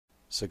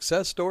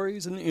Success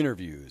stories and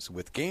interviews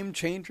with game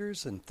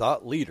changers and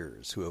thought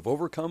leaders who have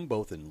overcome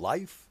both in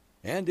life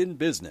and in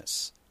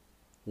business.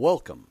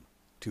 Welcome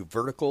to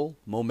Vertical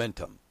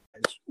Momentum.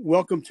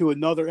 Welcome to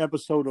another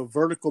episode of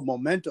Vertical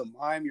Momentum.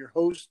 I'm your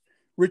host,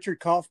 Richard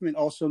Kaufman,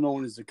 also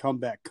known as the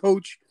Comeback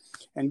Coach.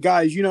 And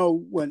guys, you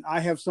know, when I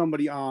have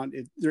somebody on,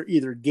 they're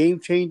either game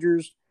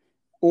changers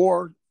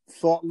or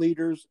thought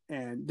leaders.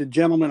 And the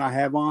gentleman I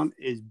have on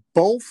is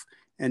both,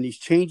 and he's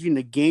changing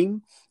the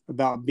game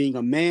about being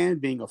a man,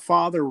 being a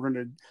father. We're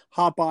going to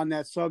hop on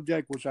that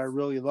subject, which I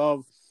really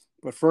love.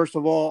 But first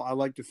of all, I'd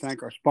like to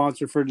thank our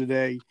sponsor for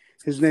today.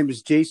 His name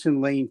is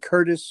Jason Lane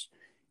Curtis.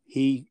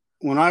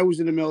 When I was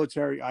in the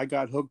military, I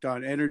got hooked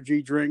on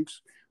energy drinks.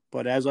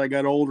 But as I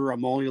got older,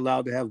 I'm only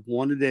allowed to have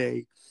one a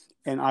day.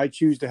 And I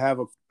choose to have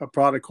a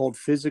product called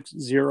Physics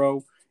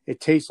Zero.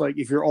 It tastes like,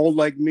 if you're old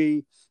like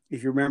me,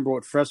 if you remember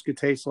what Fresca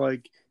tastes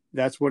like,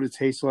 that's what it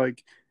tastes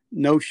like.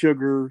 No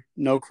sugar,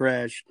 no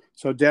crash.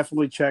 So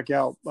definitely check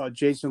out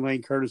Jason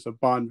Lane Curtis of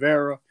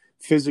Bonvera,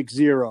 Physics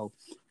Zero.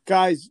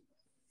 Guys,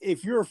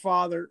 if you're a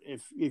father,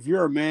 if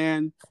you're a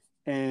man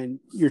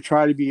and you're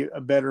trying to be a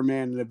better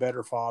man and a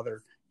better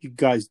father, you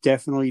guys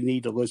definitely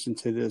need to listen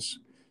to this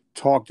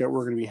talk that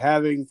we're going to be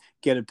having.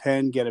 Get a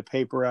pen, get a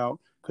paper out,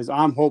 because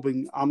I'm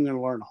hoping I'm going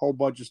to learn a whole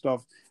bunch of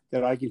stuff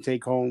that I can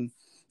take home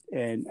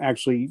and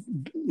actually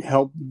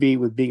help be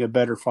with being a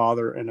better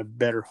father and a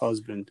better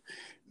husband.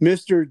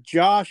 Mr.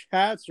 Josh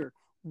Hatzer,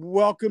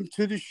 welcome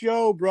to the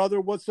show, brother.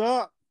 What's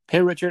up?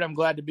 Hey, Richard, I'm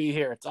glad to be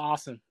here. It's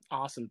awesome.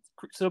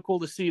 So cool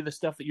to see the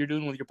stuff that you're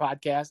doing with your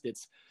podcast.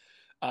 It's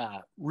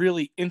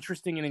really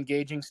interesting and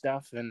engaging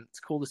stuff, and it's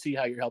cool to see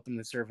how you're helping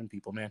and serving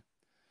people, man.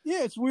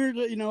 Yeah, it's weird.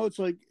 You know, it's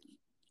like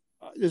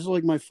this is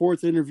like my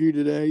fourth interview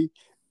today,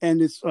 and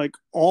it's like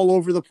all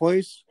over the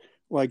place.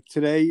 Like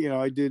today, you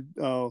know, I did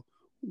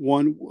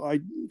one.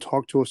 I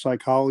talked to a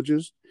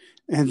psychologist,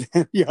 and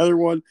then the other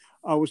one,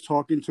 I was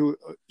talking to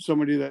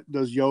somebody that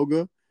does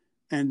yoga,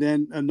 and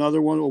then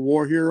another one, a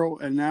war hero,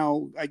 and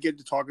now I get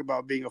to talk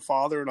about being a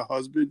father and a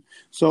husband.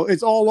 So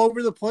it's all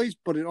over the place,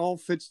 but it all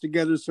fits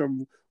together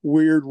some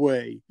weird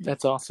way.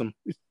 That's awesome.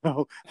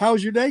 So,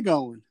 how's your day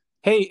going?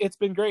 Hey, it's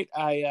been great.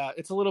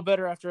 It's a little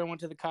better after I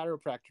went to the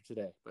chiropractor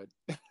today, but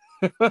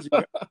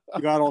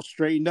you got all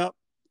straightened up.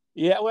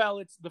 Yeah, well,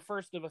 it's the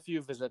first of a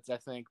few visits, I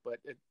think, but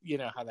you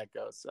know how that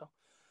goes. So,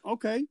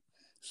 okay.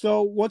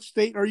 So, what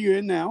state are you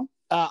in now?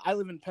 I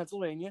live in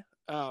Pennsylvania.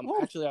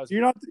 Actually,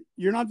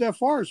 you're not that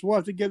far, so we'll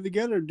have to get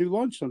together and do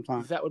lunch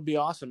sometime. That would be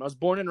awesome. I was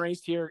born and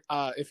raised here.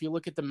 If you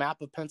look at the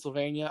map of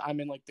Pennsylvania, I'm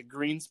in like the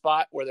green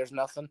spot where there's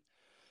nothing.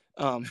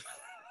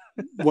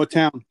 What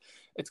town?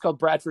 It's called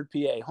Bradford,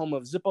 PA, home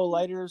of Zippo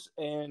lighters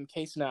and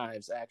Case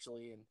knives,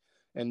 actually,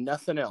 and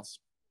nothing else.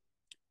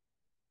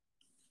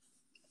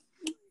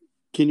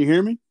 Can you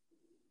hear me?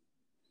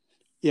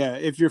 Yeah,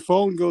 if your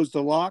phone goes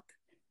to lock,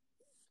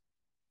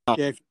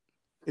 if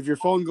your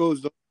phone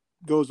goes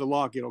to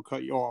lock, it'll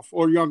cut you off.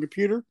 Or you're on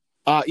computer?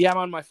 Yeah, I'm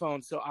on my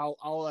phone, so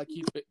I'll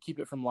keep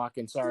it from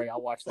locking. Sorry,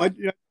 I'll watch that.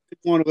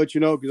 I want to let you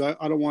know because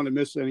I don't want to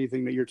miss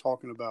anything that you're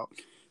talking about.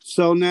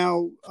 So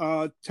now,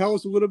 tell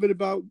us a little bit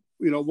about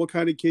what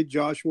kind of kid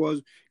Josh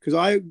was, because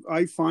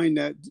I find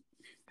that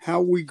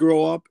how we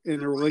grow up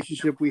in a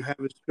relationship we have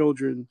as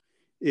children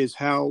is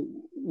how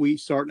we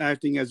start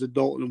acting as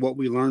adults and what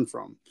we learn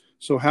from.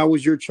 So how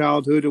was your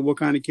childhood and what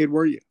kind of kid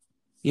were you?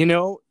 You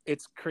know,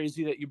 it's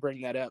crazy that you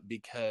bring that up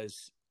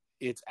because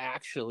it's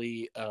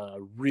actually a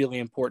really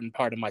important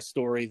part of my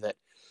story that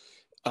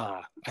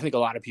I think a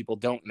lot of people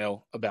don't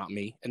know about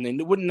me. And they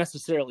wouldn't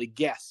necessarily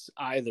guess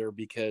either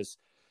because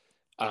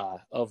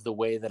of the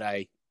way that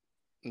I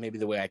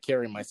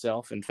carry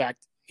myself. In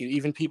fact,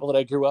 even people that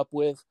I grew up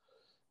with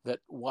that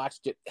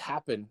watched it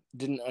happen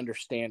didn't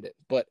understand it.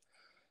 But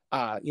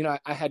I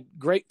had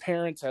great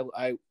parents.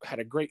 I had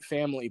a great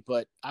family,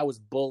 but I was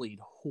bullied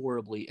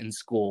horribly in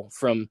school.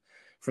 From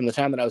the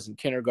time that I was in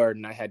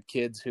kindergarten, I had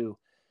kids who,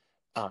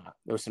 there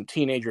were some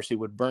teenagers who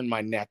would burn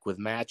my neck with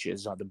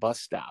matches on the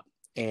bus stop.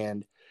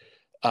 And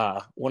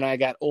when I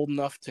got old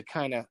enough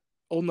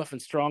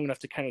and strong enough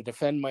to kind of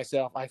defend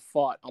myself, I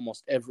fought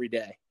almost every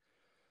day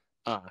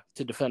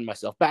to defend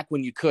myself. Back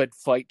when you could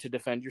fight to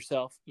defend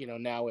yourself,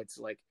 now it's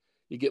like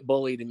you get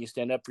bullied and you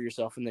stand up for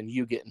yourself and then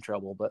you get in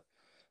trouble. But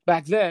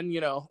back then,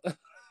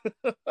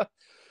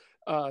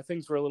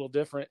 things were a little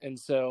different. And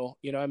so,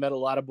 I met a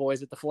lot of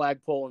boys at the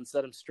flagpole and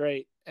set them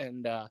straight.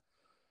 And,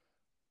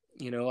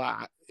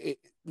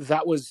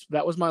 that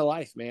was my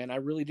life, man. I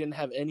really didn't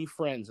have any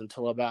friends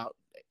until about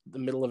the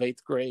middle of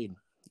 8th grade.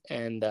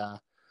 And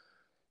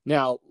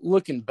now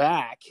looking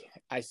back,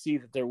 I see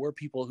that there were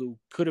people who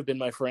could have been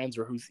my friends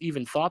or who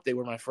even thought they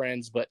were my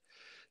friends. But,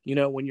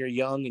 when you're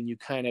young and you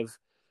kind of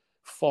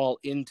fall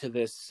into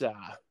this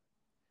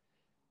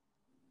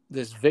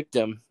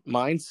victim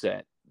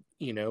mindset,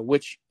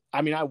 which,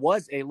 I mean, I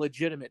was a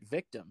legitimate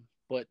victim,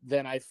 but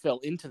then I fell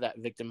into that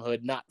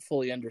victimhood, not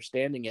fully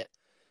understanding it.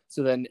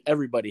 So then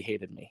everybody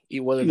hated me,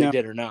 whether they Now,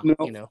 did or not,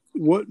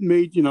 what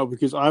made,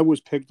 because I was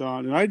picked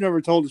on, and I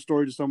never told the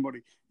story to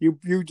somebody. You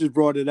just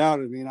brought it out.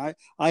 I mean,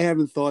 I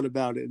haven't thought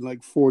about it in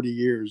like 40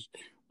 years,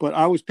 but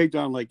I was picked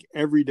on like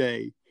every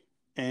day.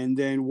 And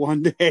then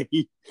one day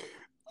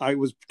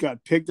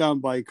got picked on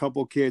by a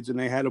couple kids, and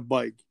they had a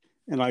bike,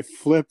 and I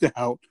flipped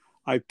out.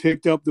 I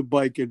picked up the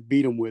bike and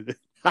beat them with it.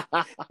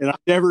 and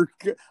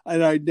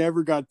I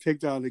never got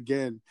picked on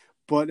again.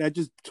 But that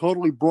just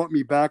totally brought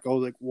me back. I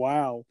was like,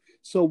 wow.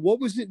 So what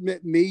was it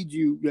that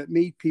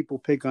made people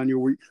pick on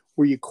you?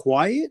 Were you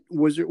quiet?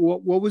 Was it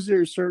what was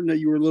there certain that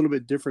you were a little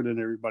bit different than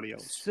everybody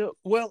else? So,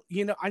 well,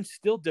 I'm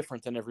still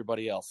different than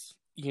everybody else.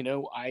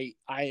 I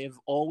have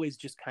always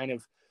just kind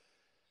of,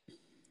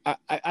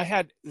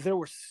 there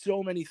were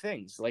so many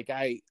things. Like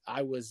I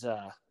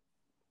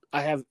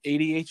have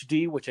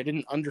ADHD, which I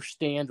didn't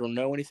understand or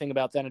know anything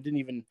about that. I didn't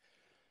even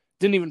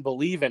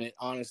believe in it,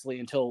 honestly,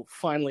 until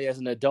finally as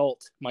an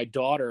adult, my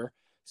daughter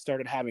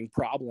started having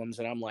problems.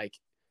 And I'm like,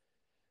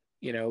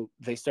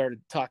 they started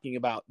talking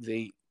about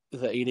the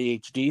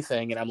ADHD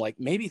thing. And I'm like,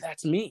 maybe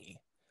that's me,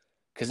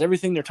 because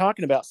everything they're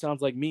talking about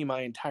sounds like me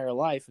my entire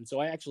life. And so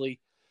I actually,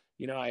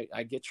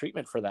 I get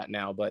treatment for that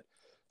now, but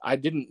I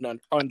didn't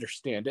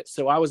understand it.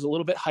 So I was a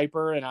little bit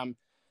hyper, and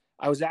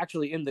I was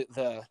actually in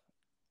the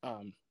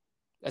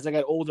as I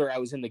got older, I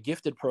was in the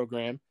gifted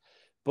program,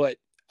 but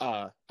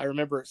I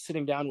remember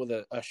sitting down with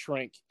a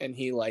shrink, and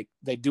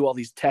they do all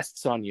these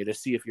tests on you to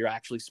see if you're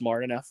actually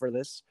smart enough for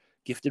this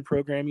gifted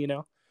program,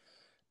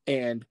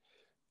 and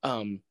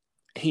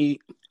he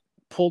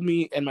pulled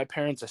me and my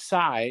parents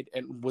aside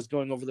and was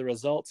going over the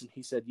results. And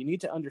he said, you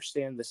need to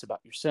understand this about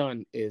your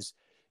son is,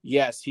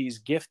 yes, he's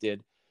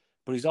gifted,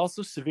 but he's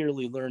also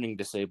severely learning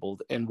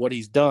disabled. And what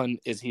he's done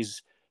is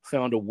he's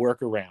found a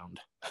workaround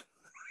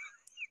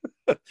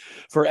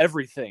for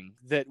everything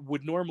that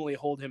would normally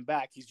hold him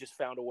back. He's just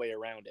found a way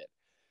around it.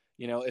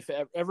 If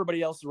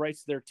everybody else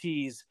writes their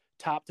T's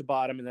top to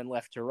bottom and then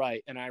left to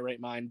right, and I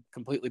write mine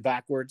completely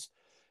backwards,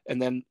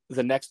 and then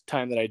the next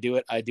time that I do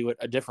it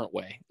a different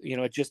way.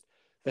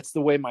 That's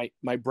the way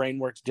my brain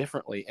works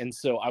differently. And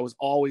so I was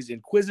always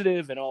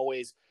inquisitive and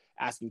always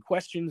asking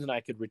questions, and I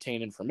could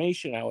retain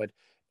information. I would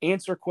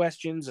answer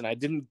questions, and I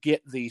didn't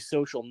get the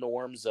social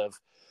norms of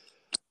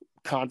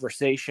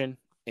conversation.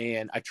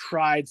 And I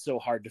tried so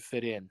hard to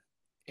fit in.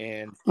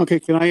 And okay,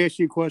 can I ask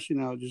you a question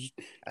now? Just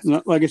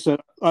like I said,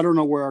 I don't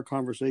know where our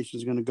conversation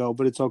is going to go,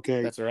 but it's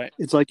okay. That's all right.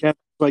 It's like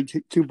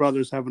two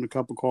brothers having a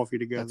cup of coffee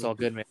together. That's all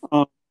good, man.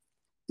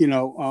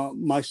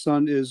 My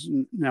son he's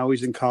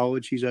in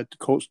college. He's at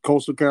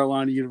Coastal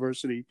Carolina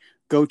University.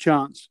 Go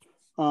Chance.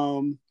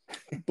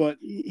 But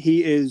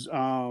he is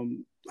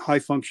high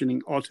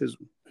functioning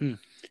autism.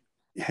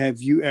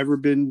 Have you ever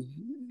been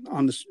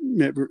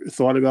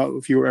thought about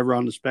if you were ever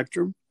on the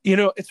spectrum?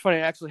 It's funny.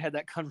 I actually had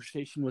that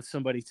conversation with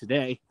somebody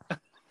today.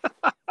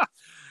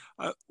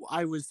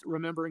 I was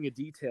remembering a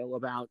detail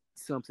about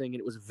something, and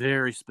it was a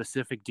very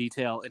specific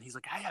detail. And he's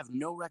like, I have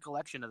no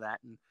recollection of that.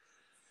 And,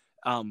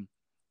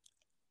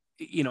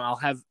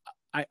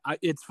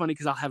 it's funny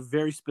because I'll have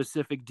very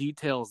specific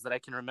details that I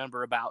can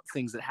remember about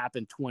things that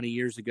happened 20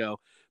 years ago,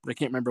 but I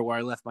can't remember where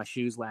I left my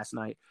shoes last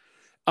night.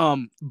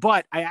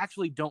 But I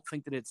actually don't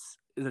think that it's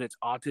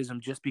autism,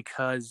 just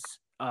because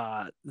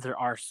there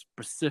are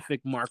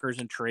specific markers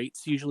and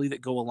traits usually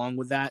that go along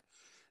with that.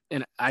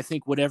 And I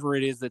think whatever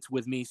it is that's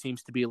with me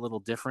seems to be a little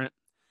different.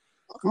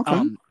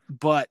 Okay.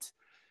 But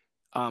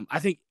I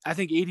think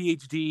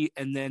ADHD,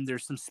 and then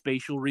there's some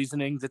spatial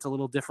reasoning that's a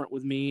little different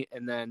with me.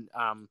 And then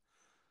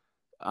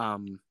I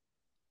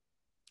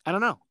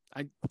don't know.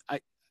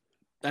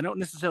 I don't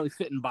necessarily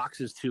fit in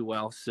boxes too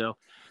well. So,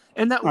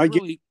 and that was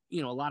really,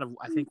 a lot of,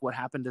 I think what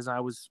happened as I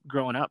was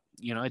growing up,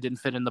 I didn't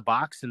fit in the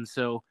box. And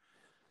so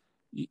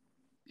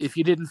if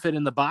you didn't fit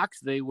in the box,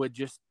 they would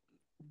just,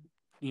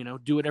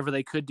 do whatever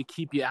they could to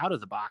keep you out of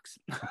the box.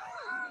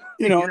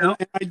 And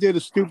I did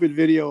a stupid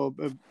video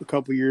a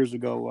couple years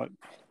ago.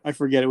 I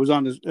forget. It was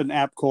on an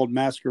app called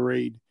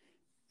Masquerade,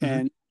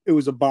 and it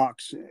was a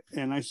box.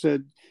 And I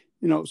said,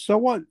 so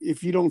what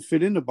if you don't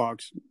fit in the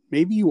box?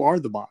 Maybe you are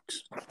the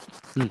box.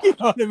 You know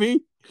what I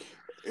mean?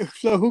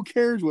 So who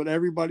cares what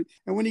everybody?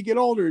 And when you get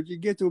older, you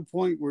get to a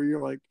point where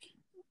you're like,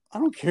 I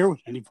don't care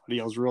what anybody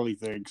else really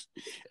thinks.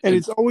 And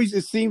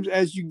it seems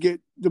as you get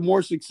the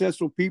more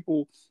successful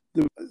people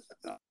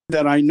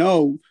that I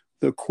know,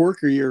 the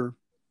quirkier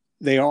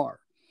they are.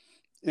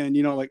 And,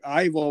 like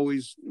I've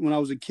always, when I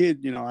was a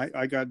kid,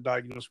 I got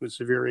diagnosed with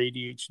severe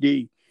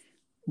ADHD,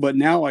 but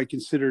now I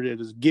considered it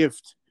as a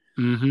gift.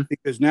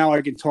 Because now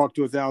I can talk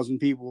to 1,000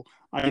 people.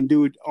 I can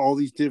do all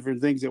these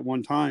different things at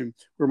one time,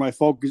 where my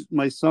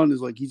son is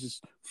like, he's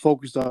just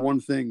focused on one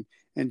thing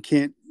and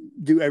can't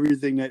do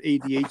everything that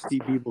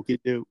ADHD people can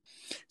do.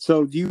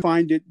 So do you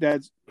find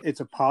that it's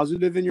a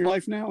positive in your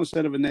life now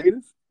instead of a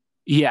negative?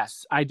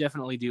 Yes, I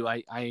definitely do.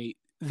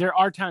 There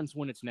are times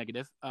when it's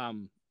negative.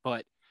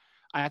 But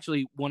I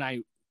actually, when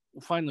I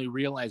finally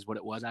realized what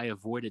it was, I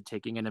avoided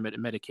taking a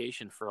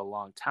medication for a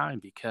long time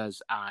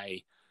because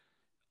I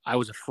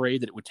was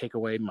afraid that it would take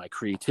away my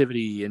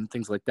creativity and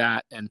things like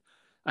that. And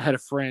I had a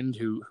friend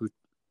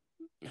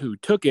who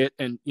took it,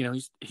 and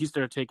he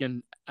started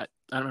taking. I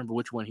don't remember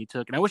which one he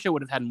took, and I wish I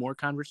would have had more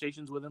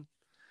conversations with him,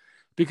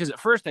 because at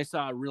first I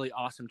saw a really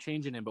awesome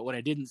change in him, but what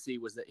I didn't see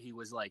was that he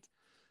was like,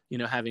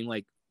 having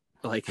like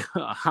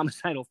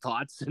homicidal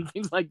thoughts and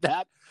things like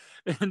that.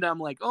 And I'm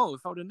like, oh,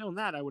 if I would have known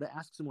that, I would have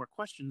asked some more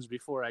questions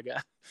before I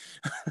got.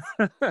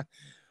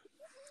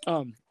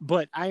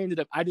 But I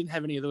didn't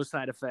have any of those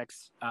side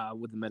effects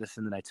with the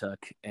medicine that I took,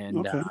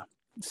 and Okay.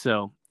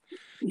 so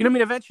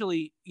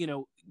eventually,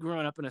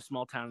 growing up in a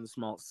small town and a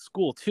small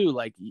school too,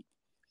 like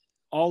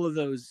all of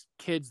those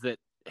kids that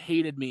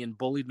hated me and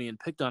bullied me and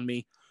picked on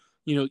me,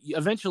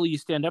 eventually you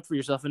stand up for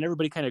yourself, and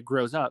everybody kind of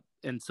grows up.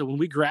 And so when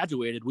we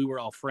graduated, we were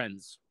all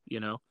friends.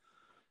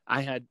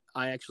 I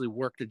actually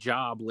worked a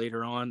job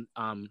later on,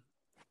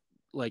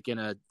 like in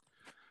a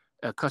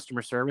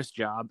customer service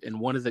job, and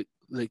one of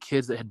the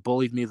kids that had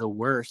bullied me the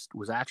worst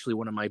was actually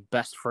one of my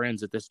best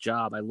friends at this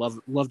job. I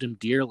loved him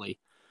dearly,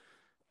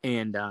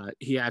 and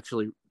he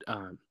actually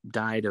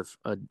died of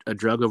a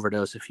drug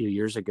overdose a few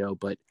years ago.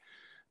 But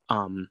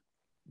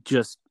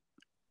just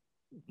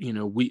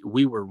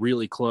we were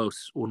really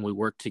close when we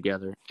worked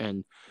together,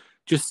 and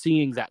just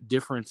seeing that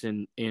difference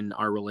in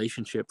our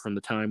relationship from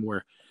the time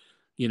where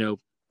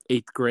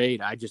 8th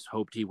grade, I just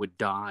hoped he would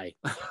die.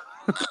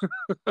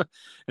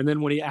 And then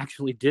when he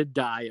actually did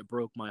die, it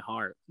broke my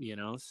heart,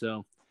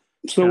 so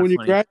when you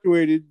funny.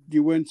 graduated,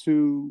 you went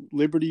to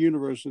Liberty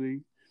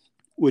University,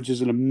 which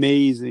is an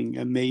amazing,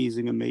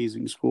 amazing,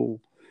 amazing school.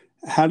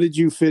 How did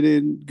you fit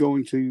in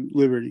going to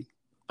Liberty?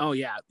 Oh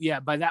yeah.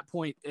 By that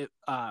point,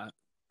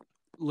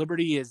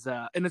 Liberty is,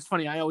 and it's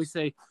funny. I always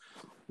say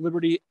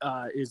Liberty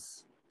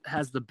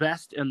has the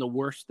best and the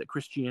worst that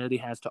Christianity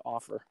has to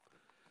offer.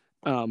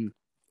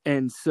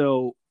 And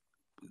so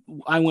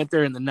I went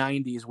there in the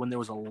 90s when there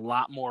was a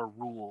lot more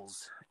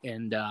rules.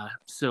 And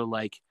so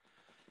like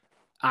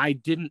I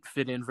didn't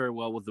fit in very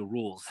well with the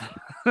rules.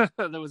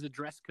 There was a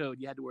dress code.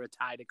 You had to wear a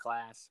tie to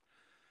class.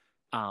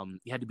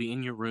 You had to be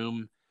in your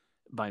room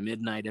by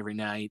midnight every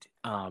night.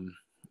 And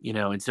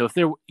so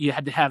you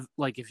had to have,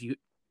 like, if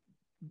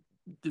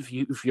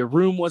your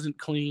room wasn't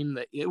clean,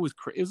 it was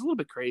a little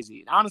bit crazy.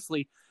 And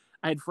honestly,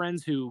 I had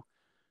friends who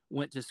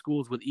went to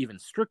schools with even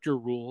stricter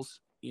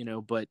rules,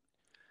 but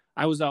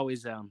I was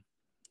always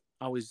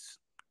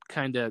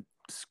kind of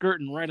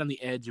skirting right on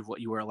the edge of what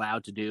you were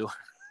allowed to do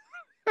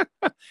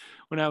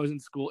when I was in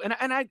school. And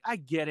I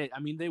get it. I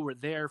mean, they were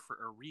there for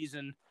a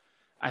reason.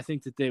 I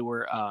think that they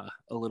were a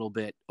little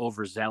bit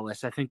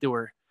overzealous. I think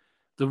the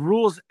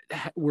rules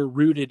were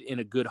rooted in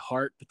a good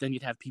heart, but then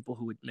you'd have people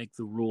who would make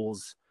the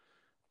rules,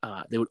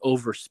 they would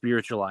over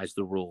spiritualize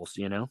the rules,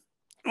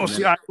 Oh,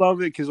 see, I love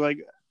it because,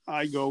 like,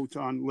 I go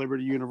on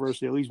Liberty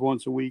University at least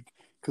once a week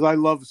because I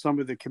love some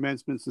of the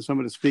commencements and some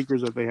of the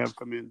speakers that they have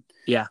come in.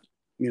 Yeah.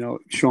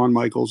 Shawn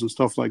Michaels and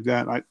stuff like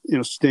that.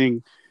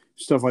 Sting,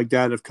 stuff like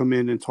that have come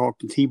in and talked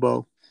to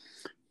Tebow.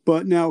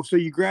 But now, so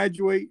you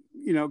graduate,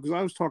 because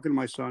I was talking to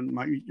my son,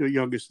 my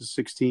youngest is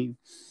 16,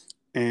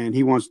 and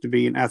he wants to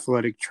be an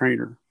athletic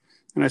trainer.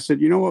 And I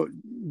said, you know what,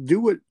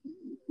 do it,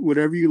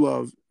 whatever you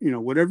love,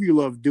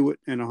 do it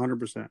and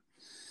 100%.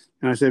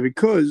 And I said,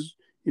 because,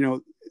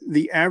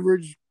 the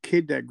average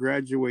kid that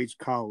graduates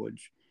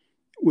college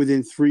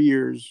within 3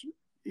 years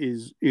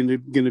is going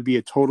to be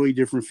a totally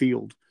different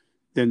field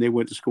than they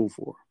went to school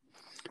for.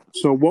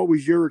 So what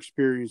was your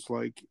experience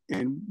like,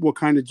 and what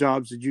kind of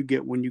jobs did you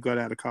get when you got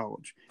out of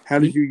college? How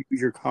did you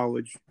use your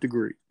college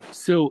degree?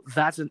 So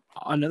that's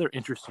another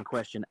interesting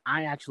question.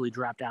 I actually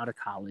dropped out of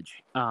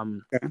college.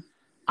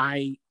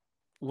 Okay.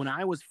 When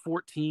I was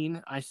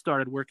 14, I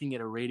started working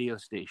at a radio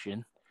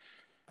station,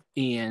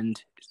 and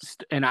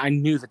I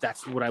knew that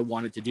that's what I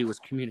wanted to do, was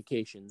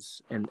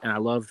communications, and I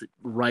loved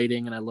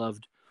writing, and I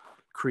loved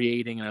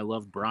creating, and I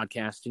loved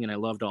broadcasting, and I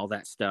loved all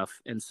that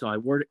stuff. And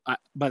so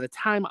by the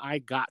time I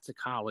got to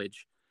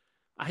college,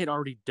 I had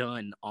already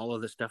done all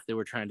of the stuff they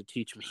were trying to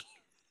teach me.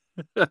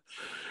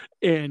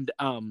 And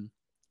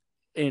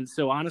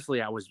so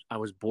honestly, I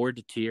was bored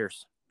to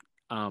tears.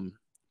 And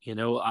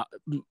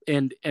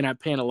I'm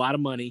paying a lot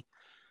of money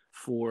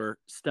for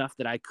stuff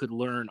that I could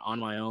learn on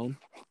my own.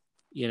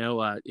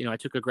 I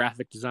took a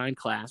graphic design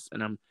class,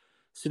 and I'm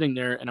sitting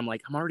there and I'm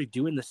like, I'm already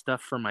doing this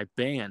stuff for my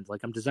band.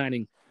 Like, I'm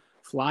designing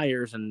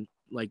flyers, and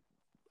like,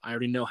 I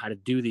already know how to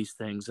do these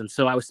things. And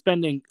so I was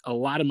spending a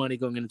lot of money,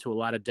 going into a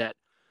lot of debt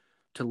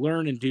to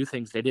learn and do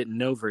things they didn't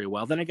know very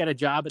well. Then I got a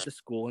job at the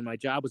school, and my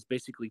job was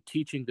basically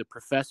teaching the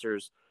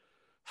professors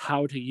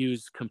how to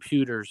use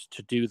computers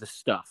to do the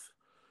stuff.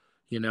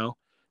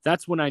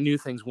 That's when I knew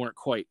things weren't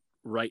quite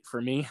right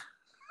for me.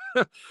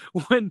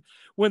 when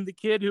the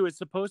kid who is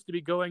supposed to be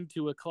going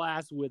to a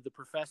class with the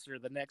professor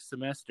the next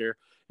semester,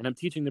 and I'm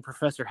teaching the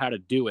professor how to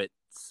do it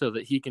so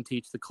that he can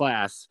teach the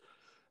class,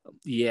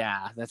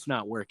 that's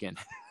not working.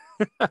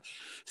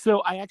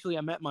 So I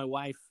met my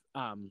wife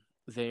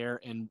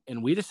there, and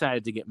we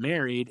decided to get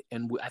married,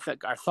 and I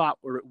think our thought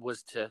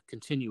was to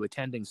continue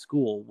attending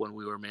school when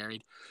we were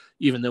married,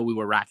 even though we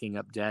were racking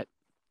up debt.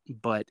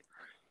 But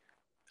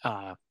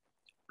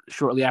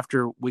shortly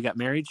after we got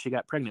married, she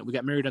got pregnant. We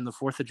got married on the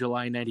 4th of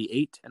July,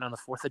 98. And on the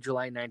 4th of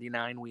July,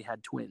 99, we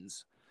had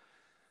twins.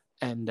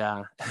 And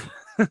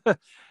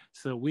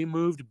so we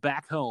moved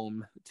back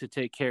home to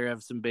take care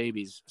of some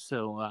babies.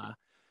 So,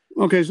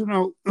 okay. So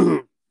now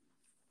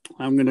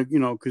I'm going to,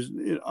 because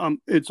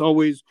it's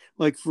always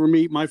like for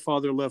me, my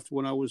father left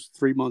when I was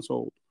 3 months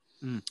old.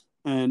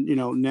 And,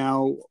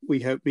 now we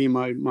have me,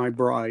 my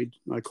bride,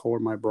 I call her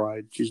my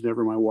bride. She's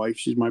never my wife.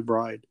 She's my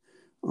bride.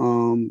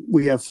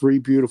 We have 3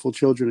 beautiful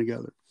children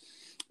together,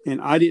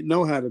 and I didn't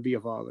know how to be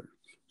a father.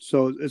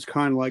 So it's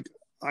kind of like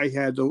I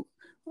had to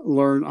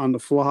learn on the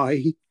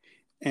fly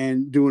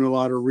and doing a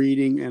lot of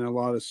reading and a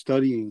lot of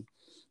studying.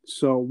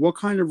 So what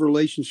kind of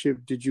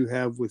relationship did you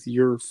have with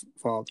your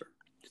father?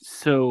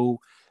 So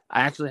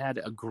I actually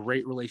had a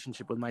great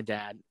relationship with my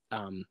dad.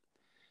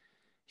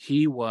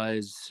 He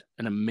was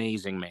an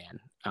amazing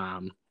man.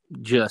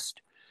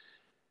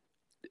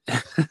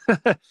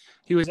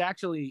 He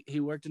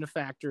worked in a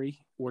factory,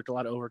 worked a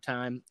lot of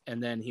overtime.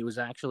 And then he was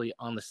actually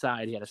on the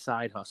side. He had a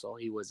side hustle.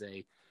 He was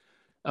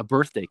a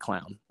birthday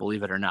clown,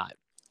 believe it or not.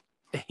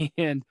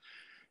 And,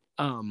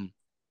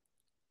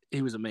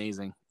 he was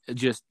amazing.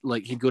 Just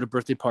like he'd go to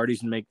birthday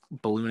parties and make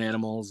balloon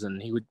animals.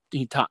 And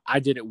I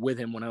did it with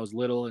him when I was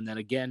little. And then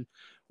again,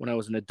 when I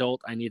was an adult,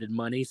 I needed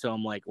money. So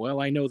I'm like,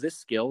 well, I know this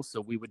skill. So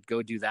we would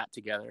go do that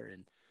together.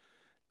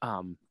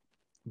 And,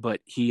 but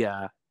he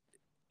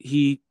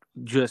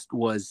just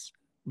was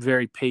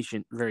very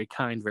patient, very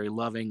kind, very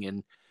loving.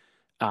 And,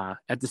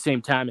 at the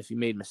same time, if he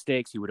made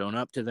mistakes, he would own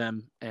up to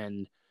them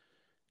and,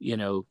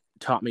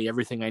 taught me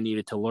everything I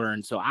needed to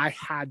learn. So I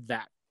had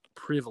that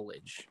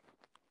privilege.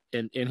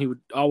 And he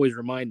would always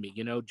remind me,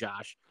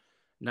 Josh,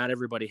 not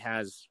everybody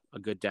has a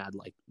good dad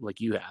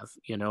like you have,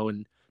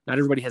 and not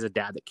everybody has a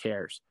dad that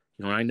cares.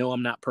 And I know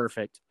I'm not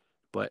perfect,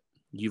 but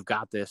you've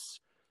got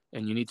this,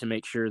 and you need to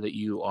make sure that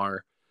you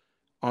are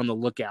on the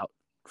lookout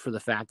for the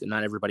fact that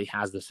not everybody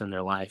has this in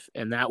their life.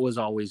 And that was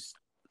always,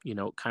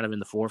 kind of in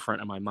the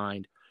forefront of my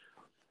mind.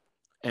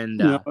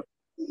 And I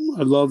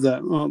love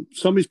that.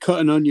 Somebody's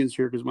cutting onions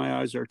here because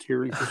my eyes are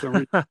tearing for some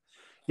reason.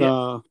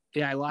 I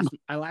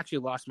actually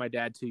lost my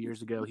dad 2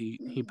 years ago.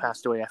 He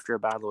passed away after a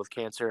battle with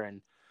cancer,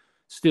 and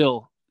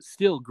still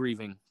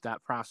grieving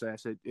that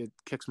process. It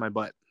kicks my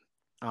butt.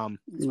 I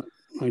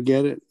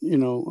get it.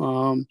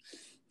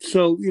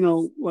 So,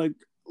 like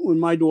when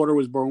my daughter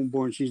was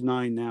born, she's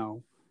 9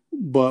 now.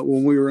 But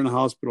when we were in the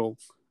hospital,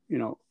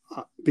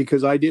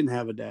 because I didn't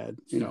have a dad,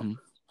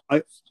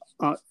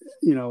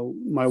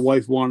 my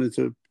wife wanted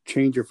to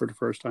change her for the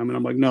first time. And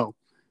I'm like, no,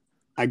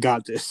 I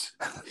got this.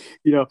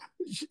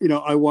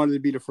 I wanted to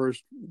be the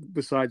first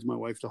besides my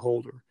wife to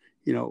hold her.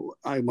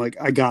 I'm like,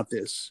 I got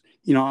this.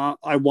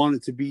 I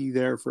wanted to be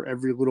there for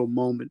every little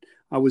moment.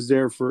 I was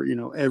there for,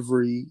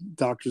 every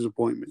doctor's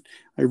appointment.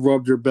 I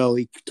rubbed her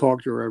belly,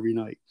 talked to her every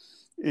night.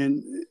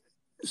 And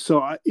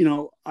so I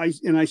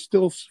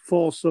still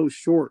fall so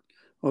short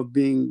of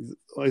being,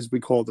 as we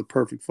call it, the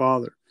perfect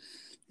father,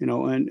 and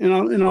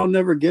I'll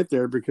never get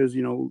there because,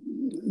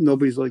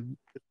 nobody's like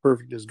as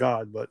perfect as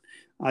God, but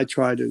I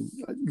try to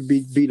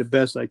be the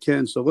best I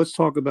can. So let's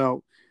talk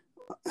about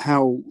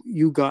how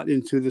you got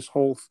into this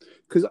whole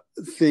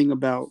thing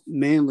about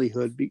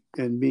manlyhood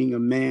and being a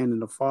man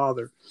and a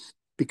father,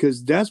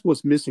 because that's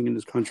what's missing in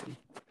this country.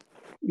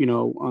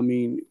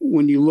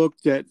 When you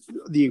looked at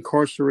the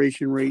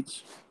incarceration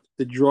rates,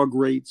 the drug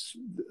rates,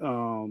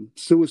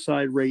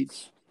 suicide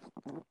rates,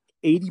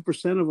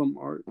 80% of them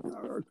are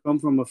come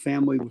from a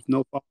family with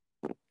no father.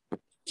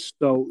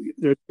 So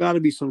there's got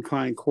to be some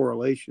kind of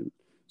correlation.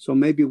 So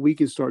maybe we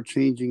can start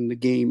changing the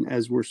game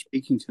as we're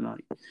speaking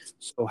tonight.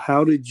 So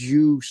how did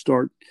you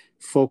start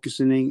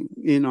focusing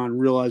in on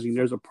realizing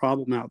there's a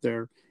problem out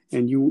there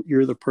and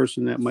you're the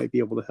person that might be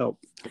able to help?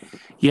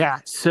 Yeah.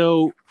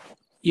 So,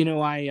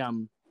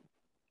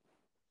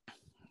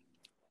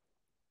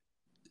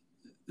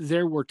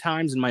 there were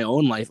times in my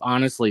own life,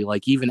 honestly,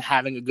 like even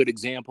having a good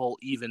example,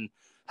 even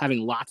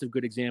having lots of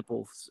good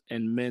examples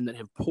and men that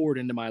have poured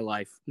into my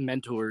life,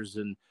 mentors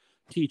and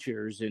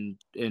teachers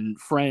and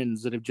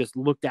friends that have just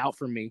looked out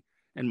for me,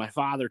 and my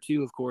father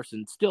too, of course,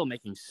 and still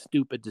making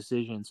stupid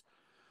decisions.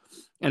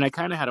 And I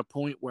kind of had a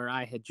point where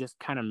I had just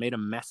kind of made a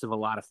mess of a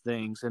lot of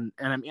things. And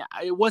I mean,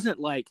 it wasn't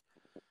like,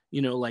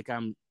 like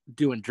I'm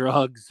doing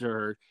drugs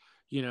or,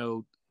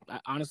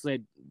 honestly, I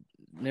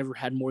never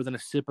had more than a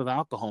sip of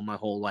alcohol my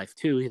whole life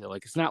too, either.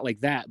 Like, it's not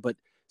like that, but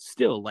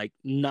still, like,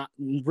 not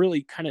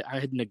really I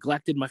had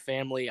neglected my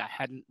family. I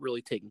hadn't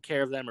really taken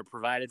care of them or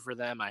provided for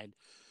them. I had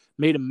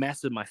made a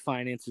mess of my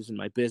finances and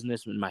my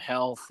business and my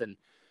health. And,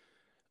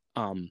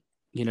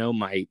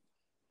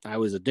 I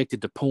was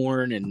addicted to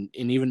porn and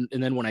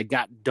then when I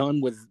got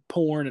done with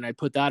porn and I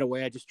put that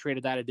away, I just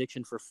traded that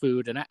addiction for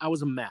food, and I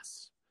was a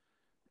mess.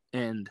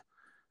 And,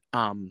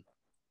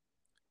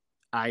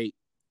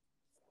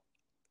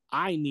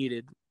 I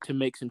needed to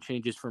make some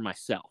changes for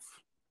myself.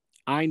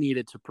 I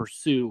needed to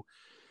pursue.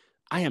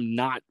 I am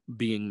not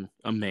being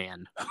a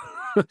man.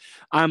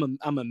 I'm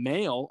a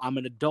male. I'm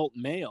an adult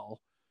male,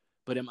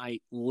 but am I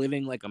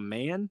living like a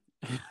man?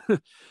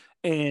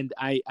 And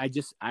I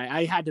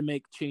had to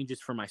make changes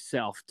for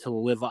myself to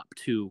live up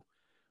to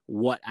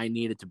what I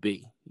needed to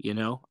be.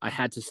 I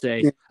had to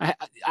say, Yeah.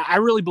 I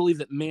really believe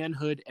that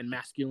manhood and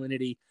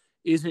masculinity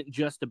isn't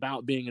just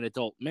about being an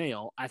adult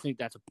male. I think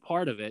that's a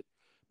part of it,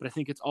 but I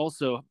think it's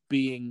also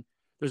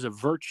there's a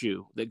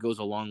virtue that goes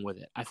along with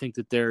it. I think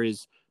that there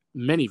is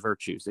many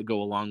virtues that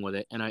go along with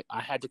it. And I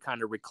had to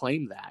kind of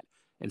reclaim that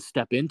and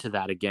step into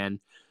that again.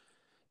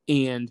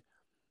 And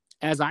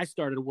as I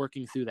started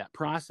working through that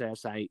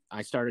process,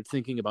 I started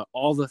thinking about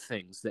all the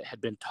things that had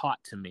been taught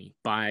to me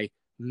by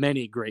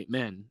many great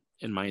men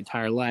in my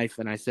entire life.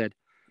 And I said,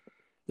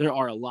 there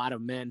are a lot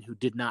of men who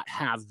did not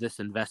have this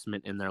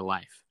investment in their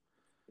life.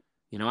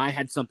 I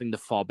had something to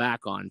fall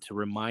back on to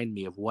remind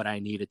me of what I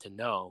needed to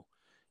know.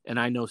 And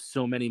I know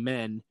so many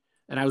men,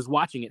 and I was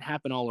watching it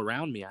happen all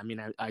around me. I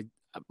mean, I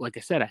like I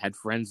said, I had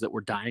friends that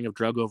were dying of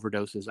drug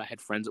overdoses. I had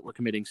friends that were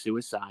committing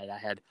suicide. I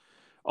had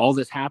all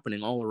this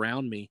happening all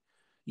around me.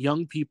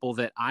 Young people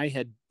that I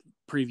had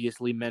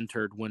previously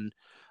mentored when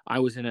I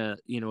was in a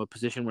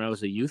position where I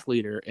was a youth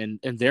leader, and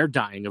they're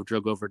dying of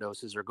drug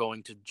overdoses or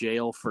going to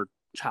jail for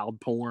child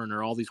porn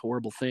or all these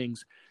horrible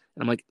things.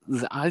 And I'm like,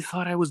 I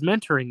thought I was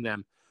mentoring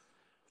them.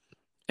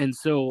 And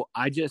so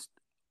I just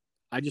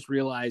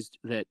realized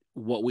that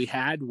what we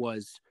had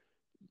was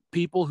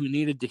people who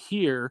needed to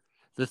hear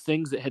the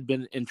things that had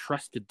been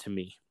entrusted to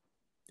me,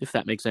 if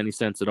that makes any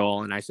sense at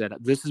all. And I said,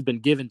 this has been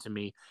given to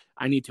me.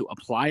 I need to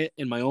apply it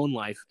in my own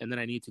life, and then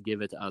I need to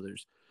give it to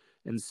others.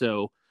 And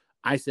so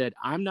I said,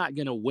 I'm not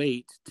going to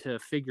wait to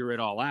figure it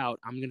all out.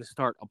 I'm going to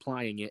start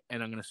applying it,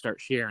 and I'm going to start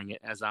sharing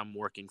it as I'm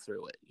working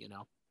through it,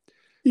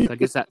 So I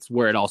guess that's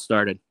where it all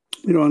started.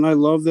 And I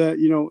love that,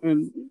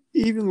 and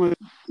even like,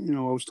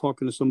 I was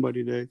talking to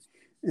somebody today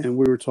and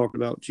we were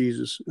talking about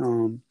Jesus,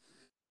 and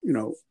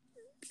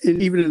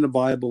even in the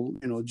Bible,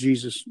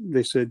 Jesus,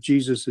 they said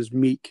Jesus is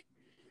meek.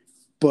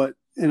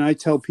 And I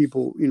tell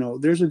people,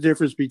 there's a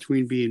difference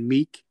between being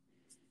meek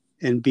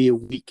and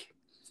being weak.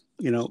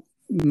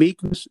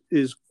 Meekness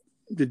is,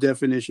 the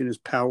definition is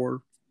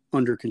power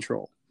under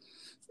control.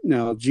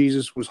 Now,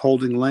 Jesus was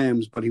holding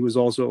lambs, but he was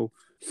also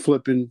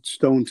flipping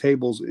stone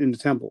tables in the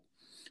temple.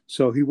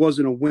 So he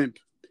wasn't a wimp.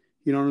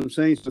 You know what I'm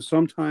saying? So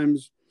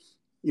sometimes,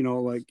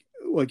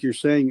 like you're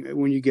saying,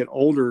 when you get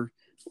older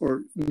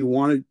or you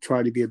want to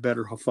try to be a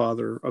better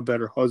father, a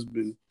better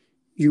husband,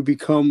 you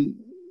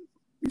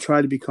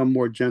try to become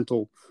more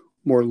gentle,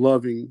 more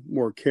loving,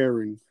 more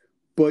caring.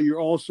 But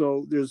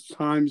there's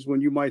times when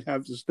you might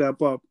have to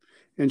step up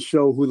and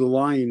show who the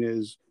lion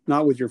is,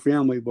 not with your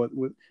family, but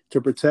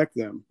to protect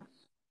them.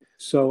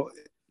 So,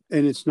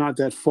 and it's not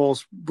that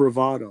false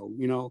bravado,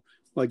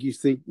 like you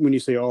think when you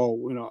say,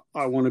 oh,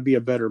 I want to be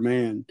a better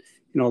man.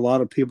 A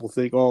lot of people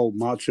think, oh,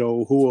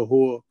 macho,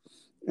 hua.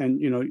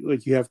 And,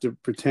 like you have to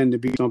pretend to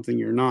be something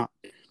you're not.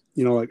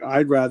 Like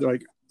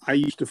I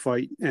used to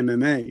fight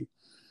MMA,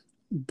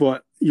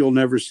 but you'll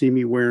never see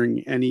me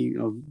wearing any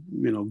of,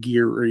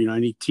 gear or,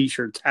 any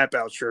t-shirt, tap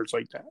out shirts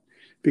like that.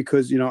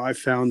 Because, I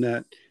found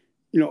that,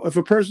 if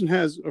a person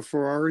has a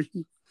Ferrari,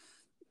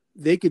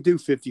 they could do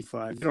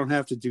 55. They don't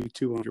have to do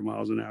 200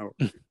 miles an hour.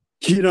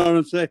 You know what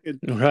I'm saying?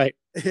 Right.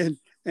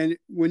 And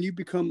when you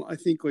become, I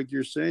think like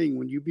you're saying,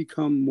 when you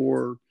become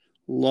more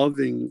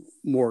loving,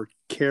 more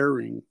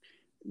caring,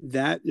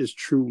 that is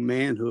true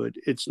manhood.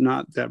 It's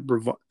not that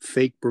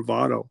fake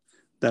bravado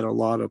that a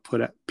lot of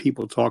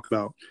people talk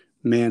about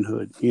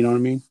manhood. You know what I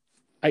mean?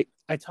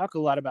 I talk a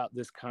lot about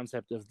this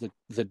concept of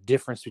the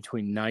difference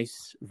between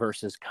nice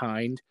versus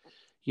kind.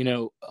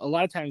 A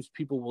lot of times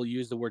people will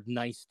use the word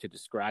nice to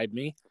describe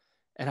me,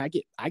 and I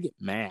get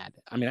mad.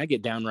 I mean, I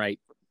get downright,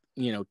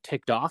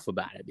 ticked off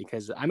about it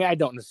because I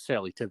don't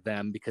necessarily to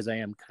them because I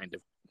am kind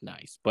of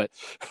nice, but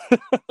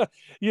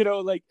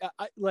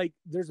like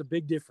there's a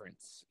big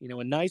difference.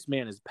 A nice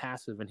man is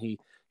passive and he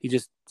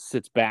just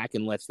sits back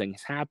and lets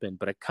things happen,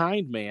 but a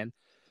kind man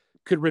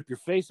could rip your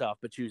face off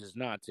but chooses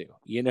not to,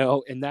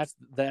 and that's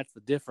the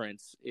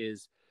difference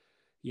is,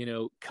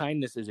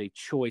 kindness is a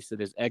choice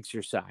that is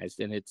exercised,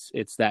 and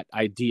it's that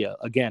idea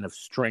again of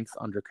strength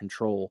under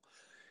control.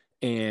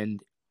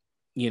 And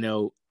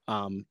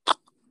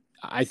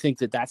I think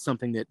that's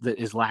something that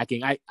is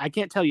lacking. I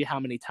can't tell you how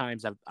many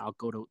times I'll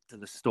go to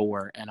the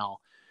store and I'll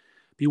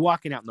be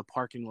walking out in the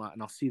parking lot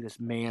and I'll see this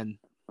man.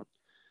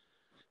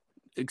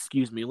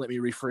 Excuse me, let me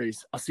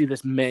rephrase. I'll see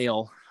this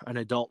male, an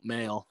adult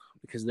male,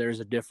 because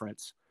there's a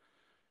difference.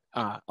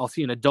 I'll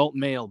see an adult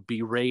male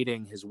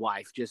berating his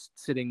wife, just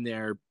sitting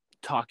there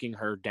talking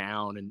her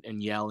down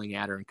and yelling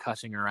at her and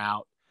cussing her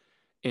out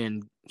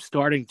and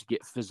starting to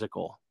get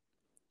physical.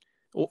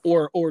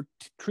 Or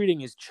treating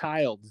his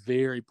child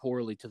very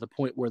poorly to the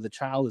point where the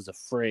child is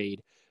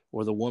afraid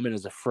or the woman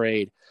is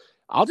afraid.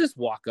 I'll just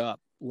walk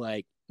up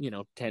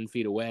 10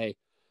 feet away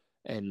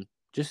and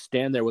just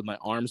stand there with my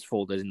arms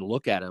folded and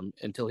look at him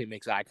until he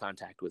makes eye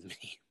contact with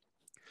me.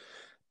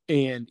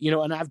 And,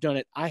 and I've done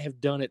it. I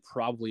have done it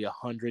probably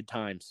 100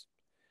 times,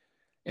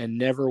 and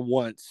never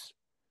once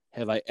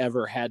have I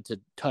ever had to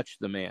touch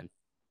the man.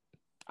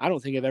 I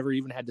don't think I've ever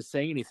even had to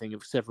say anything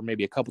except for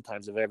maybe a couple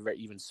times I've ever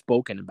even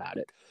spoken about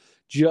it.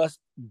 just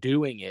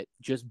doing it,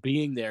 just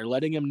being there,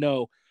 letting him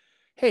know,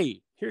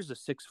 hey, here's a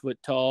 6 foot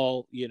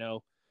tall,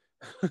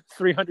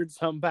 300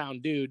 some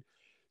pound dude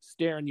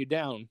staring you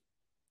down.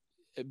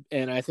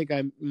 And I think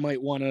I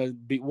might want to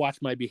watch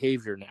my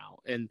behavior now.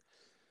 And,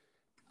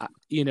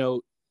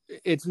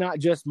 it's not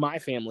just my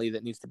family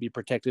that needs to be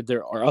protected.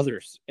 There are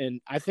others.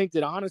 And I think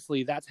that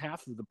honestly, that's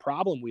half of the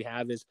problem we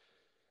have is,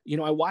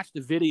 I watched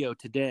a video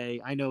today.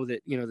 I know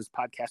that, this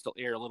podcast will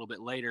air a little bit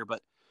later,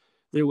 but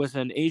there was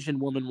an Asian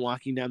woman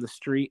walking down the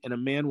street and a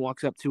man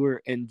walks up to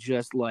her and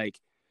just like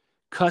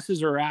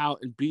cusses her out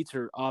and beats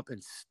her up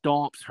and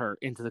stomps her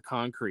into the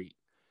concrete.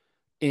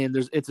 And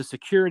it's a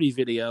security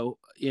video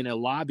in a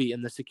lobby,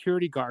 and the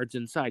security guards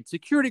inside,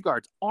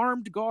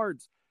 armed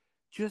guards,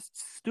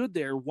 just stood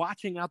there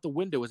watching out the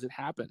window as it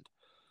happened.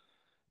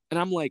 And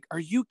I'm like, are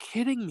you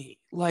kidding me?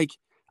 Like,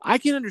 I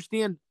can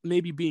understand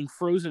maybe being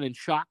frozen in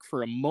shock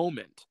for a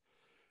moment,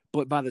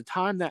 but by the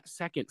time that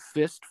second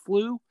fist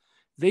flew,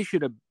 they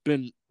should have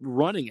been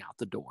running out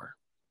the door,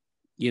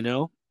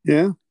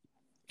 Yeah.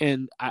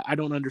 And I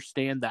don't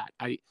understand that.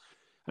 I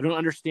don't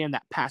understand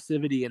that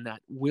passivity and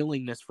that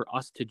willingness for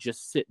us to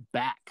just sit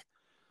back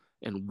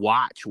and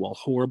watch while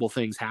horrible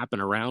things happen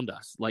around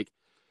us. Like,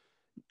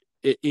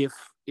 if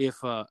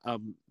a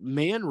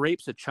man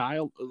rapes a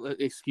child,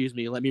 excuse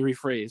me, let me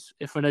rephrase.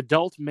 If an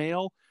adult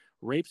male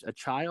rapes a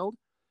child,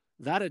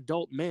 that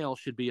adult male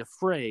should be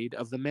afraid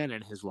of the men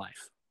in his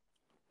life.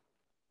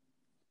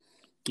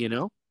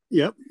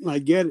 Yep, I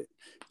get it.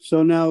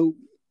 So now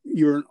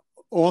you're an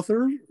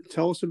author.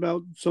 Tell us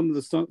about some of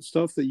the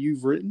stuff that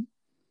you've written.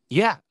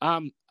 Yeah.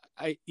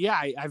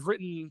 I've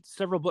written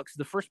several books.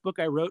 The first book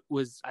I wrote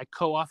was I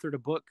co-authored a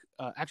book.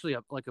 Actually,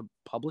 a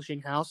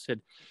publishing house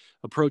had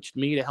approached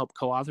me to help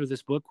co-author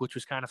this book, which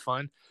was kind of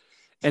fun.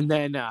 And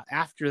then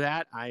after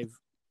that,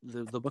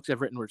 the books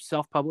I've written were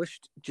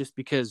self-published, just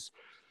because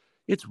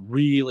it's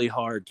really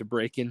hard to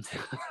break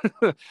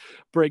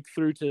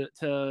through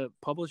to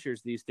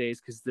publishers these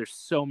days because there's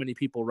so many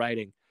people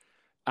writing.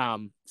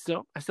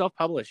 So I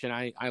self-publish and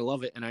I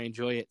love it and I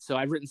enjoy it. So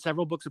I've written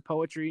several books of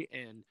poetry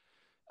and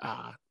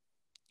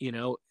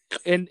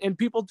and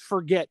people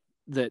forget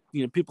that,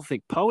 people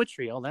think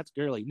poetry, oh, that's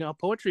girly. No,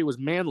 poetry was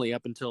manly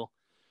up until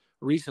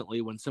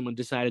recently when someone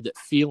decided that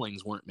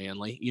feelings weren't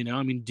manly.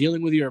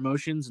 Dealing with your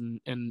emotions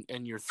and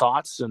your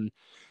thoughts and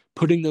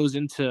putting those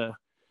into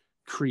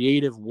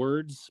creative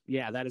words.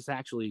 Yeah, that is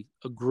actually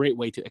a great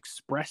way to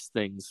express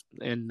things.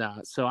 And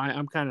so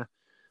I'm kind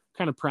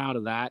of proud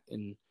of that.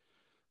 And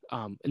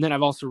then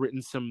I've also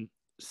written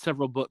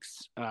several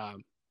books,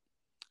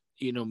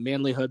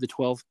 Manlyhood, the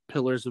 12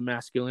 Pillars of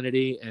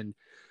Masculinity, and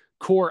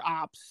Core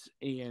Ops,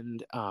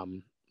 and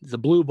the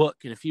Blue Book,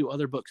 and a few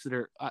other books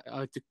that I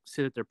like to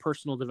say that they're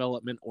personal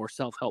development or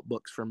self-help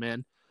books for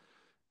men.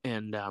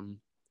 And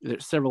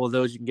there's several of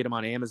those. You can get them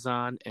on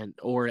Amazon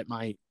or at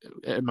my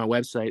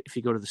website if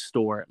you go to the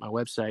store at my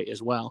website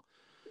as well.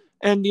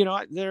 And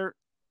I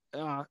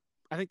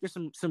think there's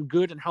some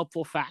good and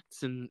helpful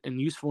facts and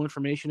useful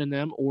information in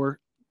them. Or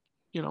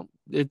I don't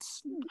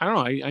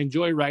know. I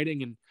enjoy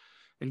writing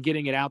and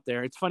getting it out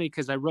there. It's funny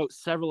because I wrote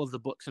several of the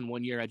books in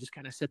one year. I just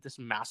kind of set this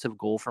massive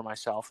goal for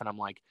myself, and I'm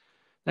like,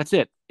 that's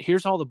it.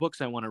 Here's all the books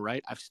I want to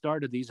write. I've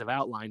started these. I've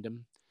outlined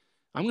them.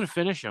 I'm going to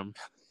finish them.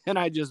 And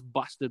I just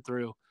busted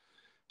through.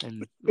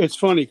 And it's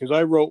funny because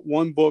I wrote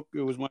one book.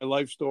 It was my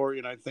life story,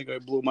 and I think I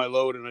blew my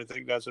load, and I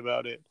think that's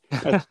about it.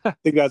 I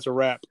think that's a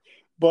wrap.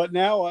 But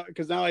now,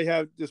 because now I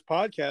have this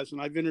podcast,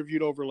 and I've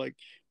interviewed over like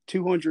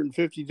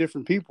 250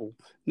 different people.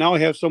 Now I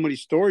have so many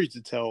stories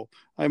to tell.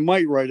 I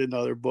might write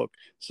another book.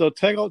 So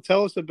tell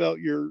us about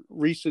your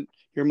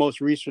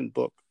most recent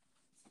book.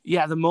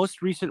 Yeah, the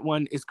most recent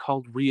one is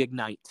called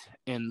Reignite,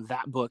 and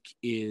that book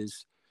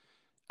is,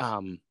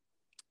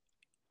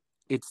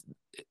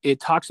 it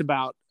talks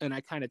about, and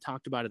I kind of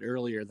talked about it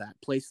earlier, that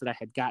place that I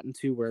had gotten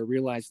to where I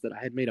realized that I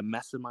had made a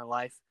mess of my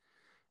life,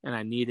 and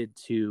I needed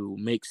to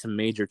make some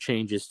major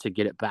changes to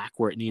get it back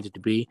where it needed to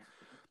be.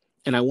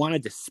 And I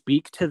wanted to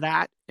speak to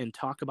that and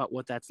talk about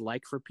what that's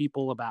like for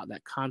people, about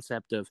that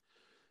concept of,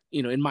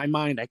 in my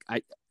mind,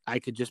 I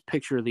could just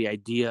picture the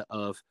idea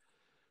of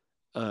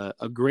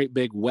a great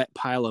big wet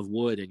pile of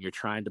wood, and you're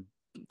trying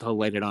to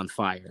light it on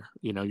fire.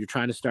 You're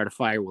trying to start a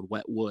fire with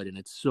wet wood, and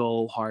it's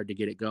so hard to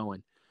get it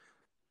going.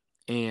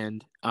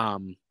 And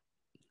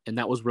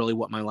that was really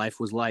what my life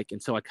was like.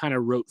 And so I kind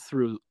of wrote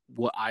through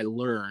what I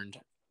learned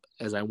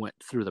as I went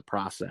through the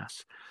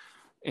process.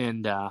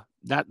 And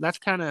that's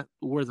kind of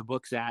where the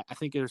book's at. I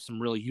think there's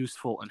some really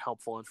useful and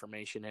helpful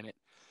information in it.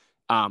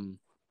 And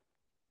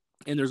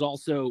there's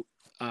also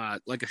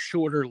like a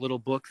shorter little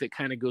book that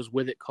kind of goes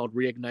with it called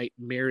Reignite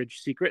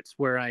Marriage Secrets,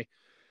 where I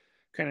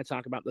kind of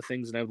talk about the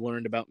things that I've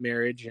learned about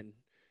marriage. And,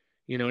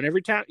 and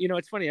every time,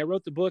 it's funny, I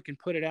wrote the book and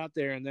put it out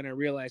there, and then I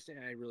realized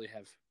I really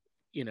have,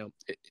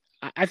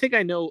 I think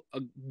I know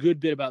a good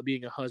bit about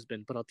being a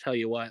husband, but I'll tell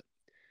you what,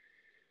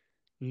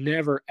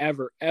 never,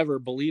 ever, ever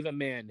believe a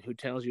man who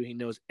tells you he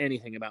knows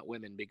anything about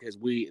women, because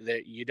we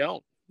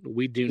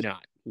do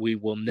not. We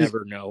will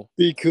never know.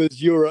 Because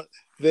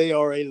they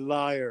are a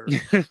liar.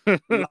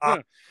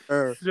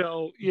 Liar.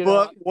 So,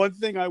 but one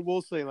thing I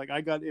will say, like,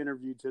 I got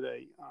interviewed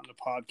today on the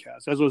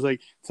podcast. As I was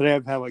like, today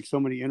I've had like so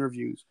many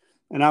interviews,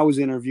 and I was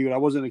interviewed. I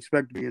wasn't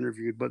expected to be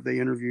interviewed, but they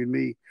interviewed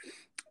me.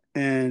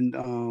 And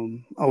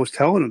I was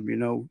telling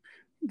them,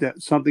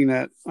 that something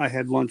that I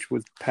had lunch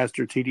with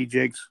Pastor T.D.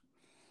 Jakes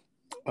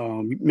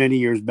many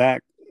years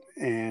back.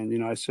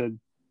 And, I said,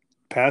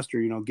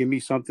 Pastor, give me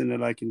something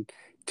that I can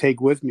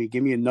take with me.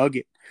 Give me a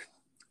nugget.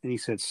 And he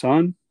said,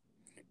 son,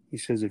 he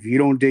says, if you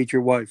don't date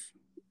your wife,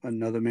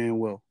 another man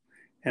will.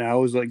 And I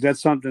was like,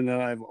 that's something that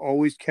I've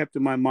always kept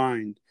in my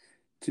mind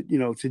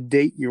to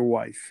date your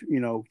wife,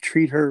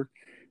 treat her,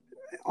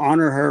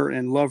 honor her,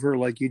 and love her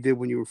like you did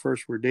when you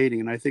first were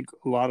dating. And I think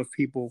a lot of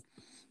people,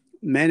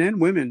 men and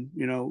women,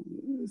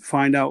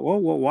 find out, oh,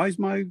 well, why is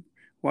my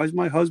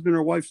husband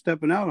or wife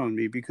stepping out on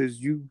me?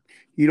 Because you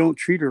don't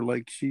treat her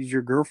like she's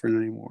your girlfriend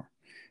anymore.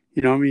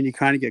 You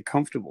kind of get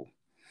comfortable.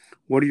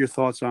 What are your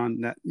thoughts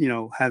on that,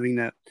 having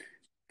that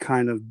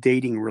kind of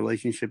dating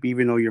relationship,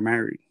 even though you're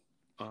married?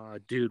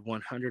 Dude,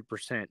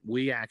 100%.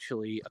 We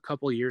actually, a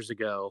couple of years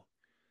ago,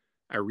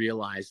 I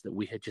realized that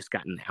we had just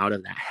gotten out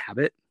of that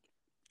habit.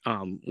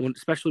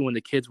 Especially when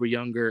the kids were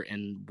younger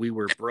and we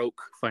were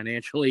broke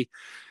financially,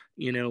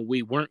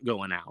 we weren't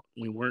going out.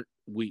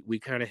 We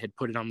kind of had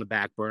put it on the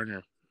back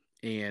burner.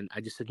 And I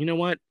just said, you know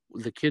what?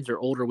 The kids are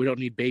older. We don't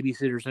need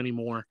babysitters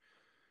anymore.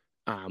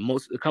 A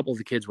couple of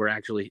the kids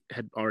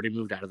had already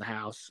moved out of the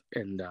house.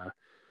 And,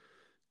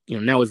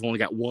 now we've only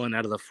got one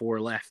out of the 4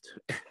 left.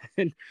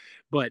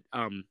 But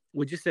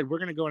we just said, we're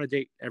going to go on a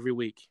date every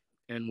week.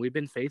 And we've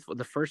been faithful.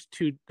 The first,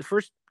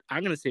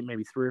 I'm going to say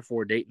maybe 3 or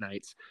 4 date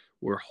nights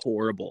were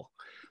horrible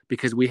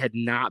because we had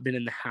not been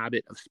in the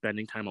habit of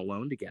spending time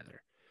alone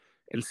together.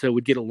 And so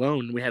we'd get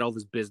alone. We had all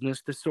this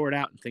business to sort